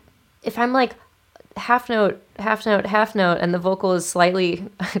quickly. If I'm like half note, and the vocal is slightly,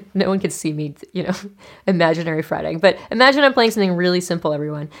 no one can see me, imaginary fretting, but imagine I'm playing something really simple,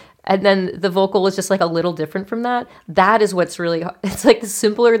 everyone, and then the vocal is just like a little different from that. That is what's really, it's like the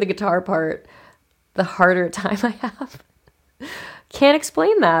simpler the guitar part, the harder time I have. Can't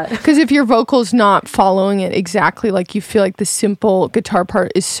explain that. Because if your vocal's not following it exactly, like you feel like the simple guitar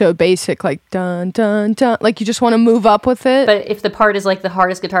part is so basic, like dun, dun, dun, like you just want to move up with it. But if the part is like the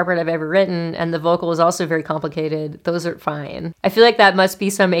hardest guitar part I've ever written and the vocal is also very complicated, those are fine. I feel like that must be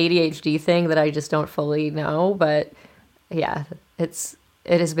some ADHD thing that I just don't fully know, but yeah, it's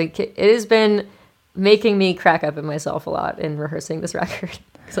it has been making me crack up at myself a lot in rehearsing this record.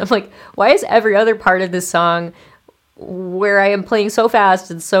 So I'm like, why is every other part of this song where I am playing so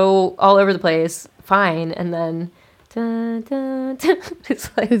fast and so all over the place fine, and then dun, dun, dun, it's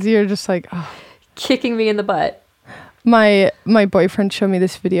like you're just like, oh. Kicking me in the butt. My boyfriend showed me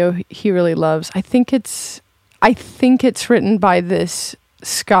this video he really loves. I think it's written by this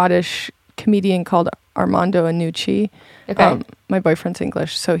Scottish comedian called Armando Iannucci. Okay. My boyfriend's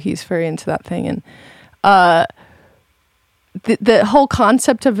English, so he's very into that thing. And the whole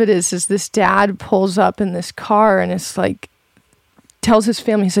concept of it is this dad pulls up in this car and it's like, tells his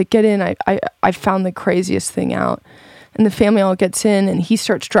family, he's like, get in, I found the craziest thing out. And the family all gets in and he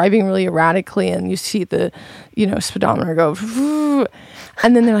starts driving really erratically and you see the, speedometer go,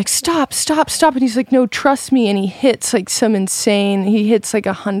 and then they're like, stop. And he's like, no, trust me. And he hits like he hits like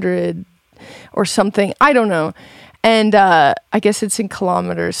 100 or something. I don't know. And I guess it's in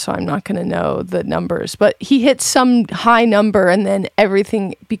kilometers, so I'm not going to know the numbers. But he hits some high number and then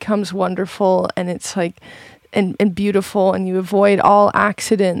everything becomes wonderful and it's like, and beautiful, and you avoid all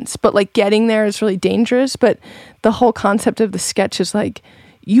accidents. But like getting there is really dangerous. But the whole concept of the sketch is like,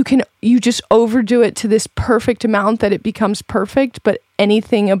 you just overdo it to this perfect amount that it becomes perfect, but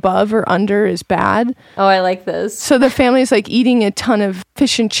anything above or under is bad. Oh, I like this. So the family's like eating a ton of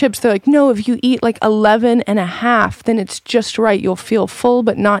fish and chips. They're like, no, if you eat like 11 and a half, then it's just right. You'll feel full,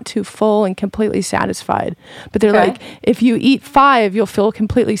 but not too full and completely satisfied. But they're like, if you eat 5, you'll feel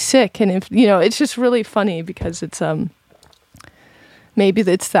completely sick. And if, it's just really funny because it's, maybe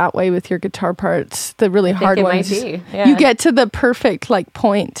it's that way with your guitar parts, the really hard ones. Might be. Yeah. You get to the perfect like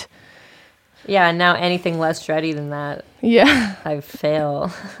point. Yeah, and now anything less shreddy than that, yeah, I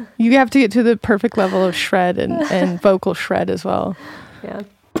fail. You have to get to the perfect level of shred and vocal shred as well. Yeah.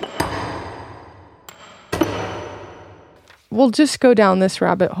 We'll just go down this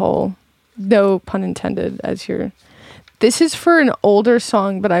rabbit hole, no pun intended, This is for an older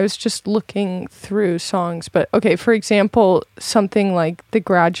song, but I was just looking through songs. But okay, for example, something like The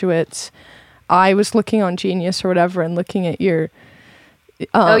Graduates. I was looking on Genius or whatever and looking at your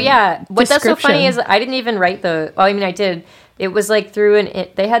oh yeah, what that's so funny is I didn't even write I did. It was like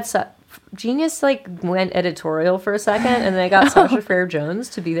they had Genius like went editorial for a second, and they got Sasha Farrer Jones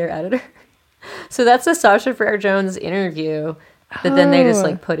to be their editor. So that's a Sasha Farrer Jones interview that then they just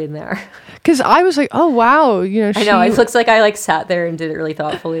like put in there. Because I was like, oh wow, I know it looks like I like sat there and did it really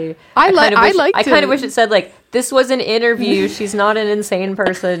thoughtfully. I kind of wish it said like, this was an interview. She's not an insane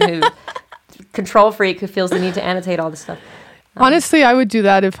person who control freak who feels the need to annotate all this stuff. Honestly, I would do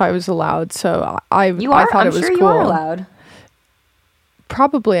that if I was allowed. So I thought it was cool. You are allowed.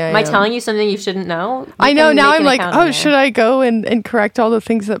 Probably I am. Am I telling you something you shouldn't know? I know. Now I'm like, oh, should I go and correct all the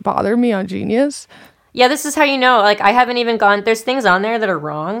things that bother me on Genius? Yeah, this is how you know. Like, I haven't even gone... There's things on there that are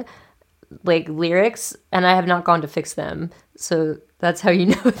wrong, like lyrics, and I have not gone to fix them. So that's how you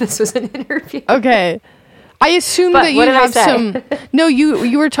know this was an interview. Okay. I assume that you have some... No, you were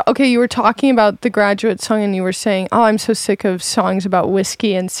you were talking about the Graduate song and you were saying, oh, I'm so sick of songs about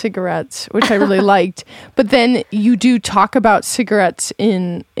whiskey and cigarettes, which I really liked. But then you do talk about cigarettes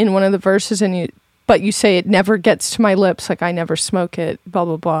in one of the verses, but you say it never gets to my lips, like I never smoke it, blah,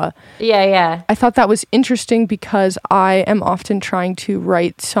 blah, blah. Yeah. I thought that was interesting because I am often trying to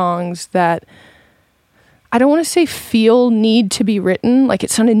write songs that I don't want to say need to be written, like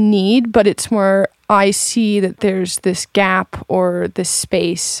it's not a need, but it's more... I see that there's this gap or this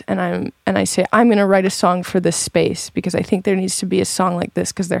space, and I say I'm going to write a song for this space because I think there needs to be a song like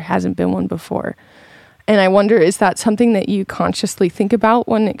this because there hasn't been one before. And I wonder, is that something that you consciously think about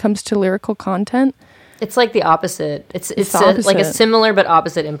when it comes to lyrical content? It's like the opposite. It's like a similar but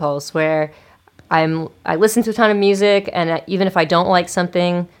opposite impulse where I listen to a ton of music, and even if I don't like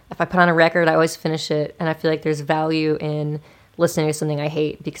something, if I put on a record, I always finish it, and I feel like there's value in listening to something I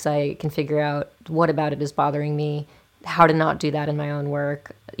hate because I can figure out what about it is bothering me, how to not do that in my own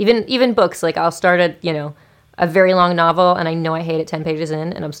work. Even books, like I'll start a very long novel and I know I hate it 10 pages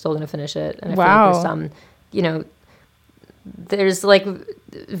in and I'm still going to finish it. And I feel like there's some, there's like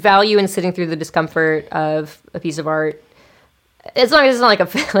value in sitting through the discomfort of a piece of art. As long as it's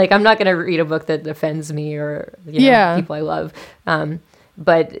not like I'm not going to read a book that offends me or people I love.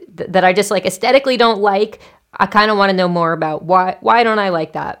 But that I just like aesthetically don't like. I kind of want to know more about why don't I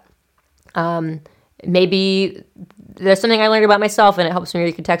like that? Maybe there's something I learned about myself and it helps me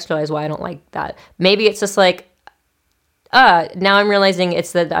recontextualize why I don't like that. Maybe it's just like, now I'm realizing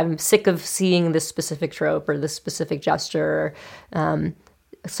it's that I'm sick of seeing this specific trope or this specific gesture.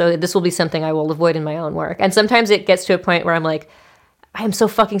 So this will be something I will avoid in my own work. And sometimes it gets to a point where I'm like, I am so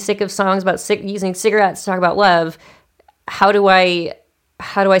fucking sick of songs about using cigarettes to talk about love. How do I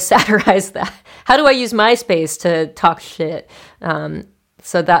how do I satirize that? How do I use my space to talk shit?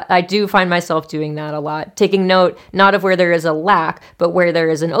 So that I do find myself doing that a lot, taking note not of where there is a lack, but where there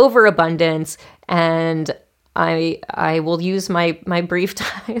is an overabundance. And I will use my brief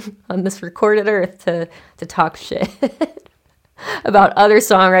time on this recorded earth to talk shit about other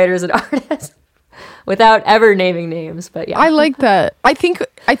songwriters and artists without ever naming names. But yeah, I like that. I think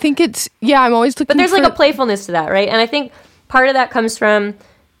it's, I'm always looking. But there's like a playfulness to that, right? And I think part of that comes from,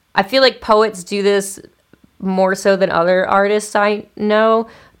 I feel like poets do this more so than other artists I know,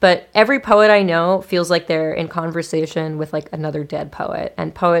 but every poet I know feels like they're in conversation with like another dead poet.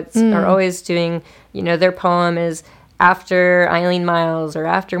 And poets are always doing, their poem is after Eileen Myles or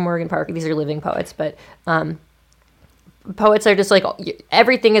after Morgan Parker. These are living poets, but poets are just like,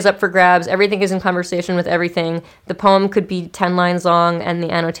 everything is up for grabs. Everything is in conversation with everything. The poem could be 10 lines long and the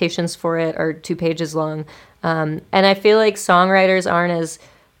annotations for it are 2 pages long. And I feel like songwriters aren't as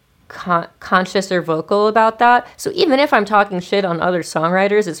conscious or vocal about that. So even if I'm talking shit on other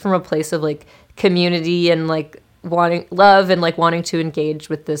songwriters, it's from a place of like community and like wanting love and like wanting to engage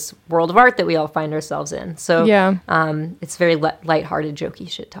with this world of art that we all find ourselves in. So it's very lighthearted, jokey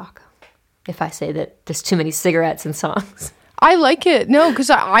shit talk. If I say that there's too many cigarettes in songs. I like it. No, because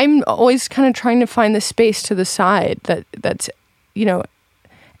I'm always kind of trying to find the space to the side that's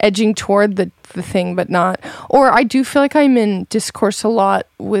edging toward the thing, but not. Or I do feel like I'm in discourse a lot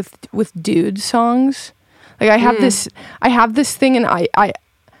with dude songs. Like I have this thing, and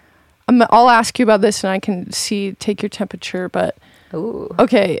I'll ask you about this, and I can take your temperature. But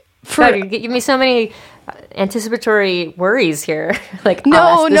okay, God, you give me so many anticipatory worries here. Like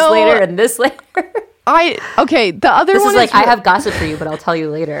I'll ask this later and this later. The other this one is like I have gossip for you, but I'll tell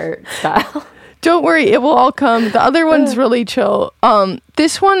you later style. Don't worry, it will all come. The other one's really chill.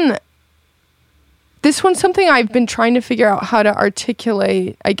 This one's something I've been trying to figure out how to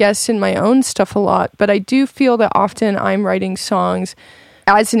articulate, I guess, in my own stuff a lot. But I do feel that often I'm writing songs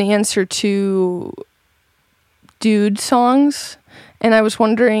as an answer to dude songs. And I was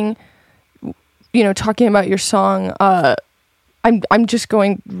wondering, talking about your song, I'm just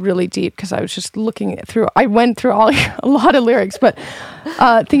going really deep because I was just looking through. I went through a lot of lyrics, but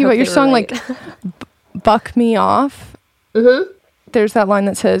thinking about your song, right. Like "Buck Me Off." Mm-hmm. There's that line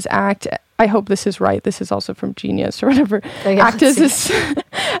that says, "Act." I hope this is right. This is also from Genius or whatever. Act as a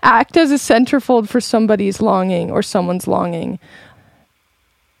centerfold for somebody's longing or someone's longing.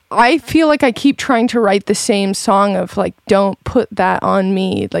 I feel like I keep trying to write the same song of like, don't put that on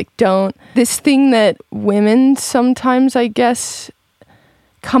me. Like, don't. This thing that women sometimes, I guess,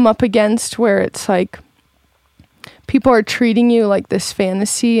 come up against where it's like people are treating you like this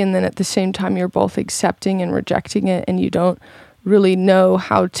fantasy, and then at the same time you're both accepting and rejecting it, and you don't really know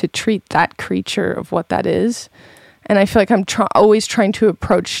how to treat that creature of what that is. And I feel like I'm always trying to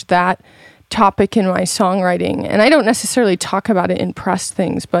approach that topic in my songwriting, and I don't necessarily talk about it in press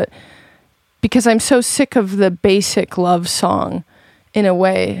things, but because I'm so sick of the basic love song in a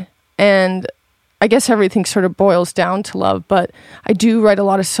way, and I guess everything sort of boils down to love, but I do write a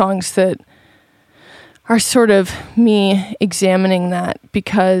lot of songs that are sort of me examining that,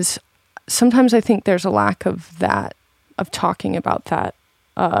 because sometimes I think there's a lack of that, of talking about that,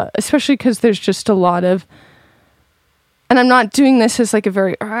 especially because there's just a lot of, and I'm not doing this as like a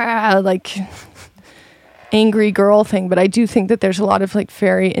very like angry girl thing, but I do think that there's a lot of like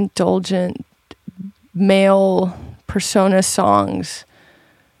very indulgent male persona songs.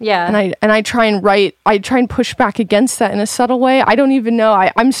 Yeah. And I try and push back against that in a subtle way. I don't even know.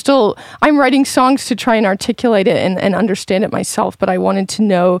 I'm writing songs to try and articulate it and understand it myself, but I wanted to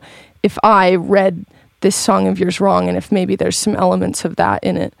know if I read this song of yours wrong, and if maybe there's some elements of that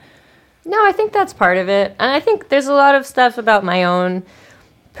in it. No, I think that's part of it. And I think there's a lot of stuff about my own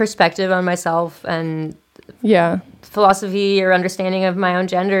perspective on myself and philosophy or understanding of my own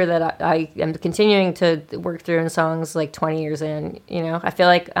gender that I am continuing to work through in songs like 20 years in. I feel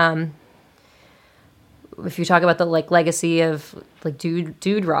like if you talk about the like legacy of like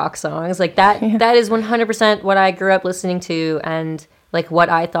dude rock songs, like that is 100% what I grew up listening to, and like what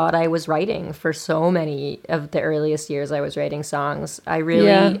I thought I was writing for so many of the earliest years I was writing songs. I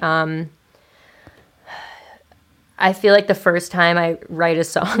really, I feel like the first time I write a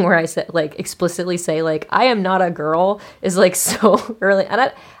song where I said, like, explicitly say, like, I am not a girl is like so early.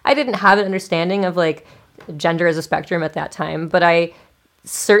 And I didn't have an understanding of like gender as a spectrum at that time, but I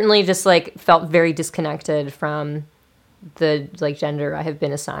certainly just like felt very disconnected from the like gender I have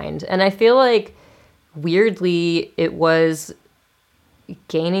been assigned. And I feel like weirdly it was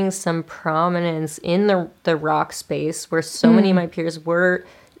gaining some prominence in the rock space where so many of my peers were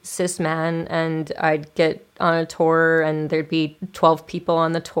cis man, and I'd get on a tour and there'd be 12 people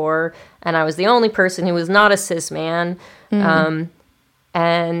on the tour, and I was the only person who was not a cis man.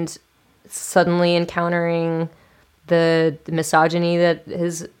 And suddenly encountering the misogyny that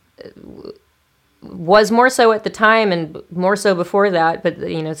was more so at the time and more so before that, but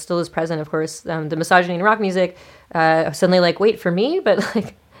it still is present, of course. The misogyny in rock music, I was suddenly like, wait, for me? But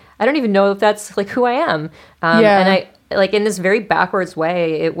like, I don't even know if that's like who I am. And I, like, in this very backwards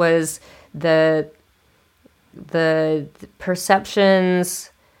way, it was the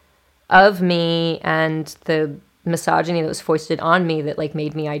perceptions of me and the misogyny that was foisted on me that like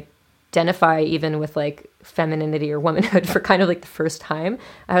made me identify even with like femininity or womanhood for kind of like the first time.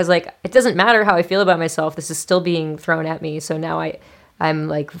 I was like, it doesn't matter how I feel about myself, this is still being thrown at me. So now I'm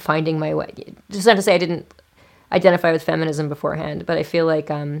like finding my way. Just not to say I didn't identify with feminism beforehand, but I feel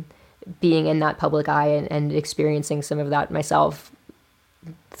like being in that public eye and experiencing some of that myself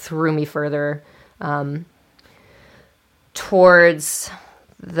threw me further towards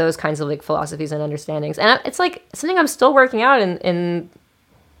those kinds of like philosophies and understandings. And it's like something I'm still working out in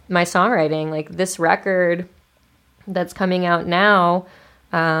my songwriting. Like this record that's coming out now,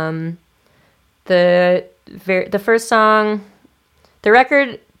 the first song, the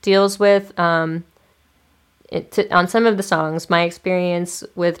record deals with on some of the songs my experience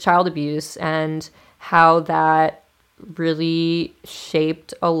with child abuse and how that really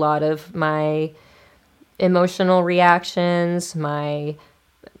shaped a lot of my emotional reactions, my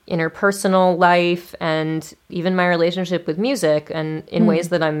interpersonal life, and even my relationship with music, and in ways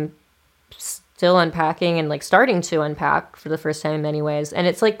that I'm still unpacking and like starting to unpack for the first time in many ways. And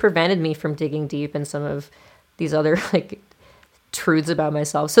it's like prevented me from digging deep in some of these other like truths about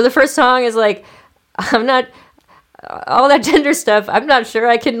myself. So the first song is like, I'm not, all that gender stuff, I'm not sure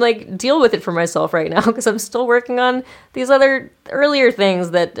I can like deal with it for myself right now because I'm still working on these other earlier things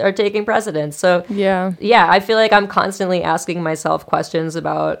that are taking precedence. So yeah, I feel like I'm constantly asking myself questions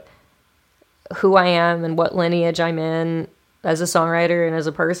about who I am and what lineage I'm in as a songwriter and as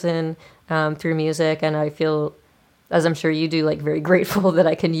a person through music. And I feel, as I'm sure you do, like very grateful that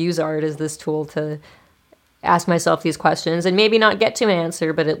I can use art as this tool to ask myself these questions and maybe not get to an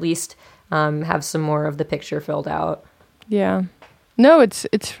answer, but at least have some more of the picture filled out. Yeah. No,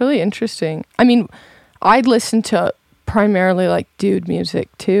 it's really interesting. I mean, I listen to primarily like dude music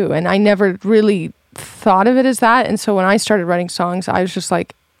too, and I never really thought of it as that. And so when I started writing songs, I was just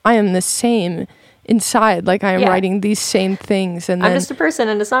like, I am the same inside. Like I am writing these same things. And I'm just a person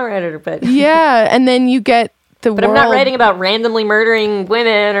and a songwriter, but yeah. And then you get the But world. I'm not writing about randomly murdering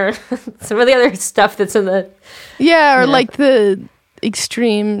women or some of the other stuff that's in the... Yeah, or like the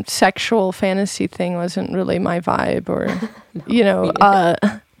extreme sexual fantasy thing wasn't really my vibe, or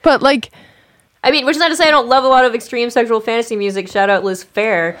but like, I mean, which is not to say I don't love a lot of extreme sexual fantasy music. Shout out Liz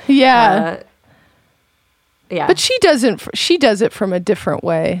Phair. Yeah, but she does it from a different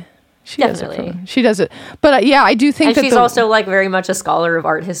way. She does it, but I do think and that she's also like very much a scholar of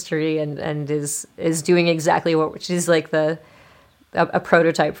art history and is doing exactly what she's like a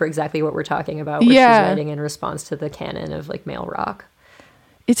prototype for exactly what we're talking about, which she's writing in response to the canon of like male rock.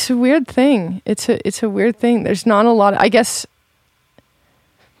 It's a weird thing. It's a weird thing. There's not a lot. I guess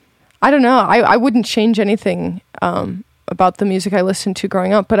I don't know. I wouldn't change anything about the music I listened to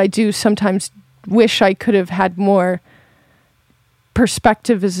growing up, but I do sometimes wish I could have had more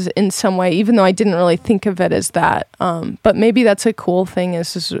perspective in some way, even though I didn't really think of it as that. But maybe that's a cool thing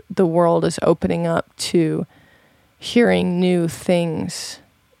is the world is opening up to hearing new things.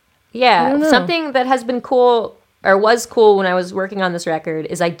 Yeah, something that has been cool or was cool when I was working on this record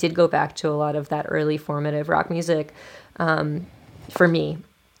is I did go back to a lot of that early formative rock music for me.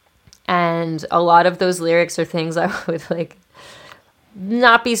 And a lot of those lyrics are things I would like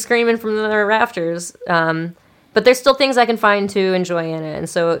not be screaming from the rafters. But there's still things I can find to enjoy in it. And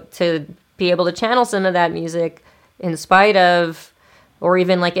so to be able to channel some of that music in spite of, or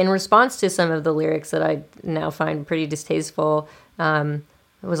even like in response to some of the lyrics that I now find pretty distasteful,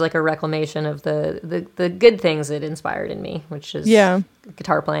 it was like a reclamation of the good things it inspired in me, which is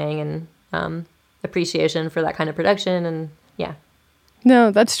guitar playing and appreciation for that kind of production. And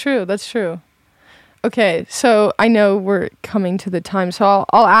No, that's true. That's true. Okay, so I know we're coming to the time, so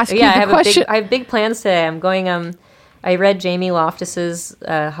I'll ask you the question. I have big plans today. I'm going, I read Jamie Loftus's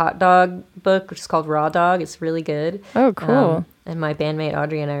hot dog book, which is called Raw Dog. It's really good. Oh, cool. And my bandmate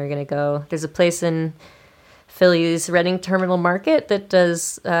Audrey and I are going to go. There's a place in Philly's Reading Terminal Market that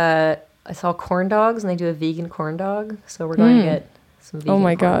does, I saw corn dogs, and they do a vegan corn dog. So we're going to get some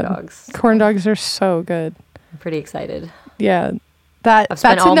vegan corn dogs. Corn dogs are so good. I'm pretty excited. Yeah. I've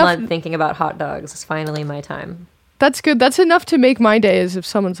spent all month thinking about hot dogs. It's finally my time. That's good. That's enough to make my day. Is if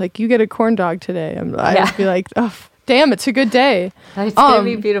someone's like, "You get a corn dog today," I'd be like, "Oh, damn, it's a good day." It's gonna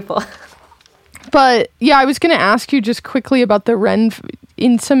be beautiful. But yeah, I was gonna ask you just quickly about the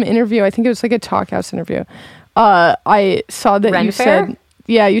in some interview. I think it was like a Talkhouse interview. I saw that Ren you Fair? said,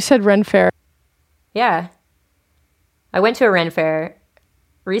 yeah, you said Ren Fair. Yeah, I went to a Ren Fair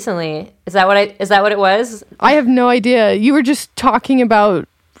recently. Is that what it was? I have no idea. You were just talking about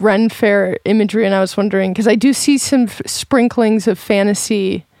Ren Fair imagery, and I was wondering because I do see some sprinklings of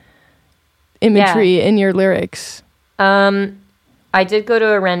fantasy imagery in your lyrics. I did go to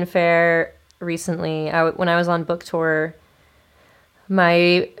a Ren Fair recently. When I was on book tour.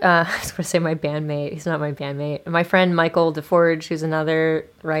 I was going to say my bandmate. He's not my bandmate. My friend Michael DeForge, who's another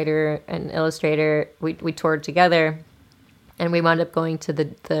writer and illustrator, we toured together, and we wound up going to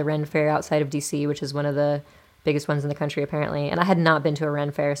the Ren Fair outside of DC, which is one of the biggest ones in the country apparently. And I had not been to a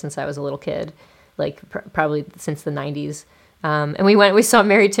Ren Fair since I was a little kid, like probably since the 90s. And we saw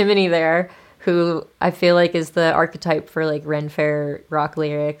Mary Timony there, who I feel like is the archetype for like Ren Fair rock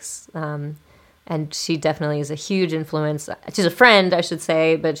lyrics. And she definitely is a huge influence. She's a friend, I should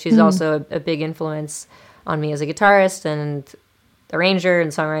say, but she's also a big influence on me as a guitarist and arranger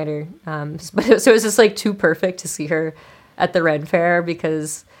and songwriter. So it was just like too perfect to see her at the Ren Fair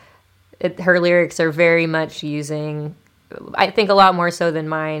because her lyrics are very much using, I think a lot more so than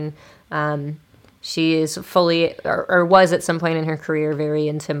mine. She is fully, or was at some point in her career, very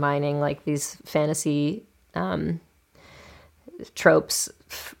into mining like these fantasy tropes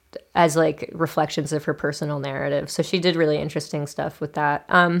as like reflections of her personal narrative. So she did really interesting stuff with that.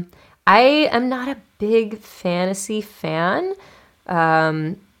 I am not a big fantasy fan.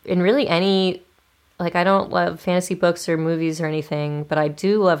 In really any, like I don't love fantasy books or movies or anything, but I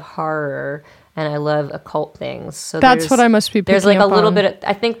do love horror and I love occult things. So that's what I must be picking There's like a little on. bit of,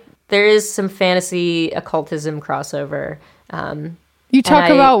 I think there is some fantasy occultism crossover. You talk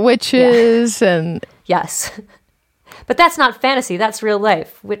about witches and... Yes. But that's not fantasy. That's real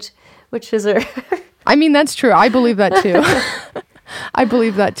life. Which is a... I mean, that's true. I believe that too. I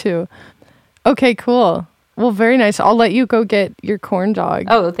believe that too. Okay, cool. Well, very nice. I'll let you go get your corn dog.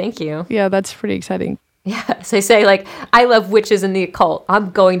 Oh, thank you. Yeah, that's pretty exciting. Yeah, so I say like, I love witches and the occult.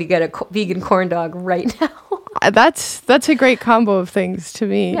 I'm going to get a vegan corn dog right now. That's a great combo of things to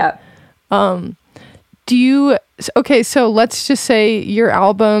me. Yeah. Okay, so let's just say your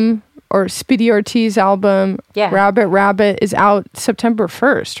album or Speedy Ortiz album, Rabbit Rabbit, is out September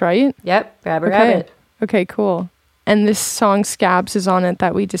 1st, right? Yep, Rabbit. Okay, cool. And this song Scabs is on it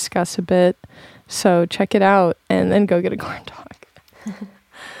that we discuss a bit. So check it out and then go get a corn dog.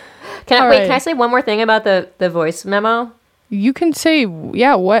 Can I say one more thing about the voice memo? You can say,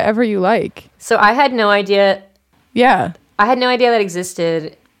 whatever you like. So I had no idea. Yeah. I had no idea that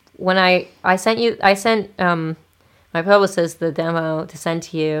existed. When I sent my publicist the demo to send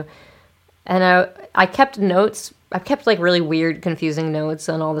to you, and I kept notes. I kept like really weird, confusing notes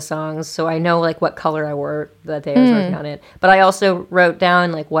on all the songs, so I know like what color I wore that day I was working on it. But I also wrote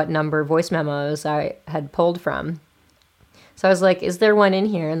down like what number voice memos I had pulled from. So I was like, is there one in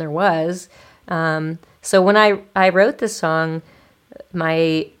here? And there was. So when I wrote this song,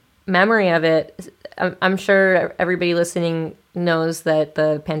 my memory of it, I'm sure everybody listening knows that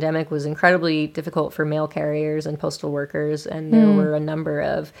the pandemic was incredibly difficult for mail carriers and postal workers, and there were a number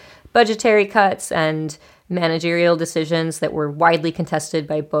of budgetary cuts and managerial decisions that were widely contested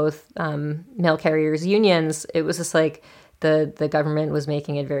by both mail carriers' unions. It was just like the government was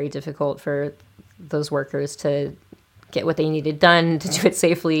making it very difficult for those workers to get what they needed done, to do it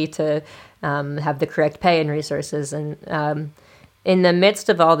safely, to have the correct pay and resources. And in the midst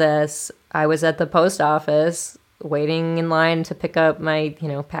of all this, I was at the post office waiting in line to pick up my,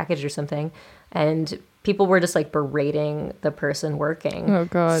 package or something. And people were just like berating the person working. Oh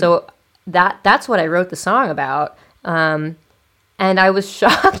God. So that's what I wrote the song about. And I was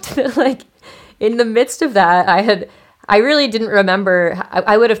shocked that like in the midst of that, I really didn't remember.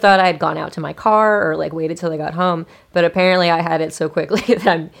 I would have thought I had gone out to my car or like waited till I got home, but apparently I had it so quickly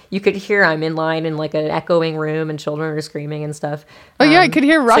that you could hear I'm in line in like an echoing room and children were screaming and stuff. Oh yeah, I could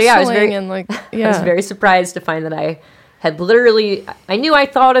hear rustling I was very surprised to find that I had literally. I knew I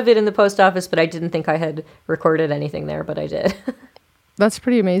thought of it in the post office, but I didn't think I had recorded anything there, but I did. That's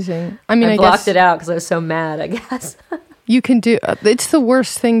pretty amazing. I mean, I blocked it out because I was so mad, I guess. You can do. It's the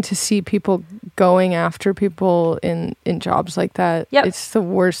worst thing to see people going after people in jobs like that. Yep. It's the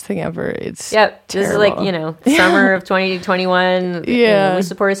worst thing ever. It's terrible. This is like, summer of 2021. Yeah. We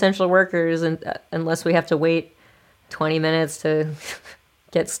support essential workers and unless we have to wait 20 minutes to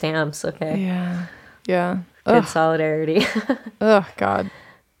get stamps. Okay. Yeah. Yeah. Good solidarity. Oh God.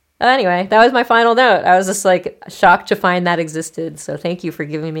 Anyway, that was my final note. I was just like shocked to find that existed. So thank you for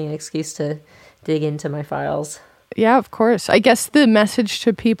giving me an excuse to dig into my files. Yeah, of course. I guess the message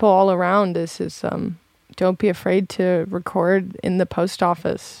to people all around is don't be afraid to record in the post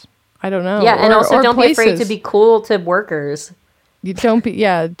office. I don't know. Yeah, and also don't be afraid to be cool to workers. You don't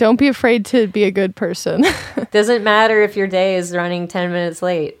be afraid to be a good person. Doesn't matter if your day is running 10 minutes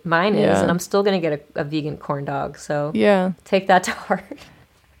late. Mine is, and I'm still going to get a vegan corn dog. So take that to heart.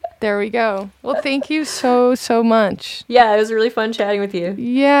 There we go. Well, thank you so much. Yeah, it was really fun chatting with you.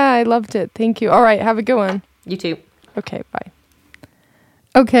 Yeah, I loved it. Thank you. All right, have a good one. You too. Okay, bye.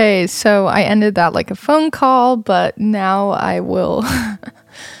 Okay, so I ended that like a phone call, but now I will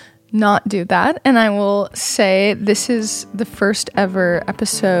not do that. And I will say this is the first ever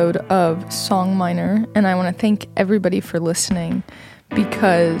episode of Song Miner, and I want to thank everybody for listening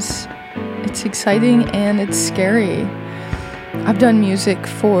because it's exciting and it's scary. I've done music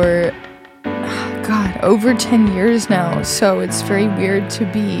for, over 10 years now, so it's very weird to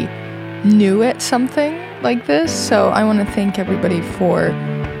be new at something like this. So I want to thank everybody for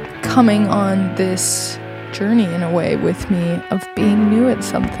coming on this journey in a way with me of being new at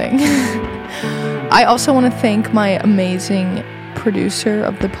something. I also want to thank my amazing producer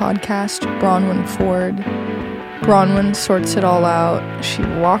of the podcast, Bronwyn Ford. Bronwyn sorts it all out. She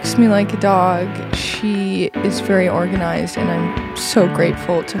walks me like a dog. She is very organized, and I'm so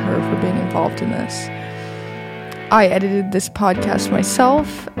grateful to her for being involved in this. I edited this podcast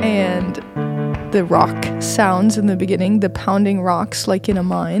myself, and the rock sounds in the beginning, the pounding rocks like in a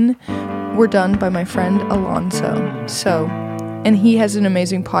mine, were done by my friend Alonso. And he has an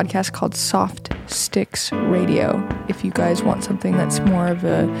amazing podcast called Soft Sticks Radio, if you guys want something that's more of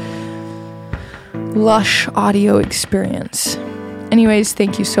a lush audio experience. Anyways,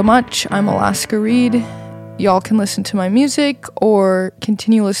 thank you so much. I'm Alaska Reed. Y'all can listen to my music or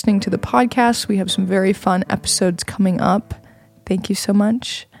continue listening to the podcast. We have some very fun episodes coming up. Thank you so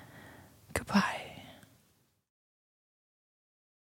much. Goodbye.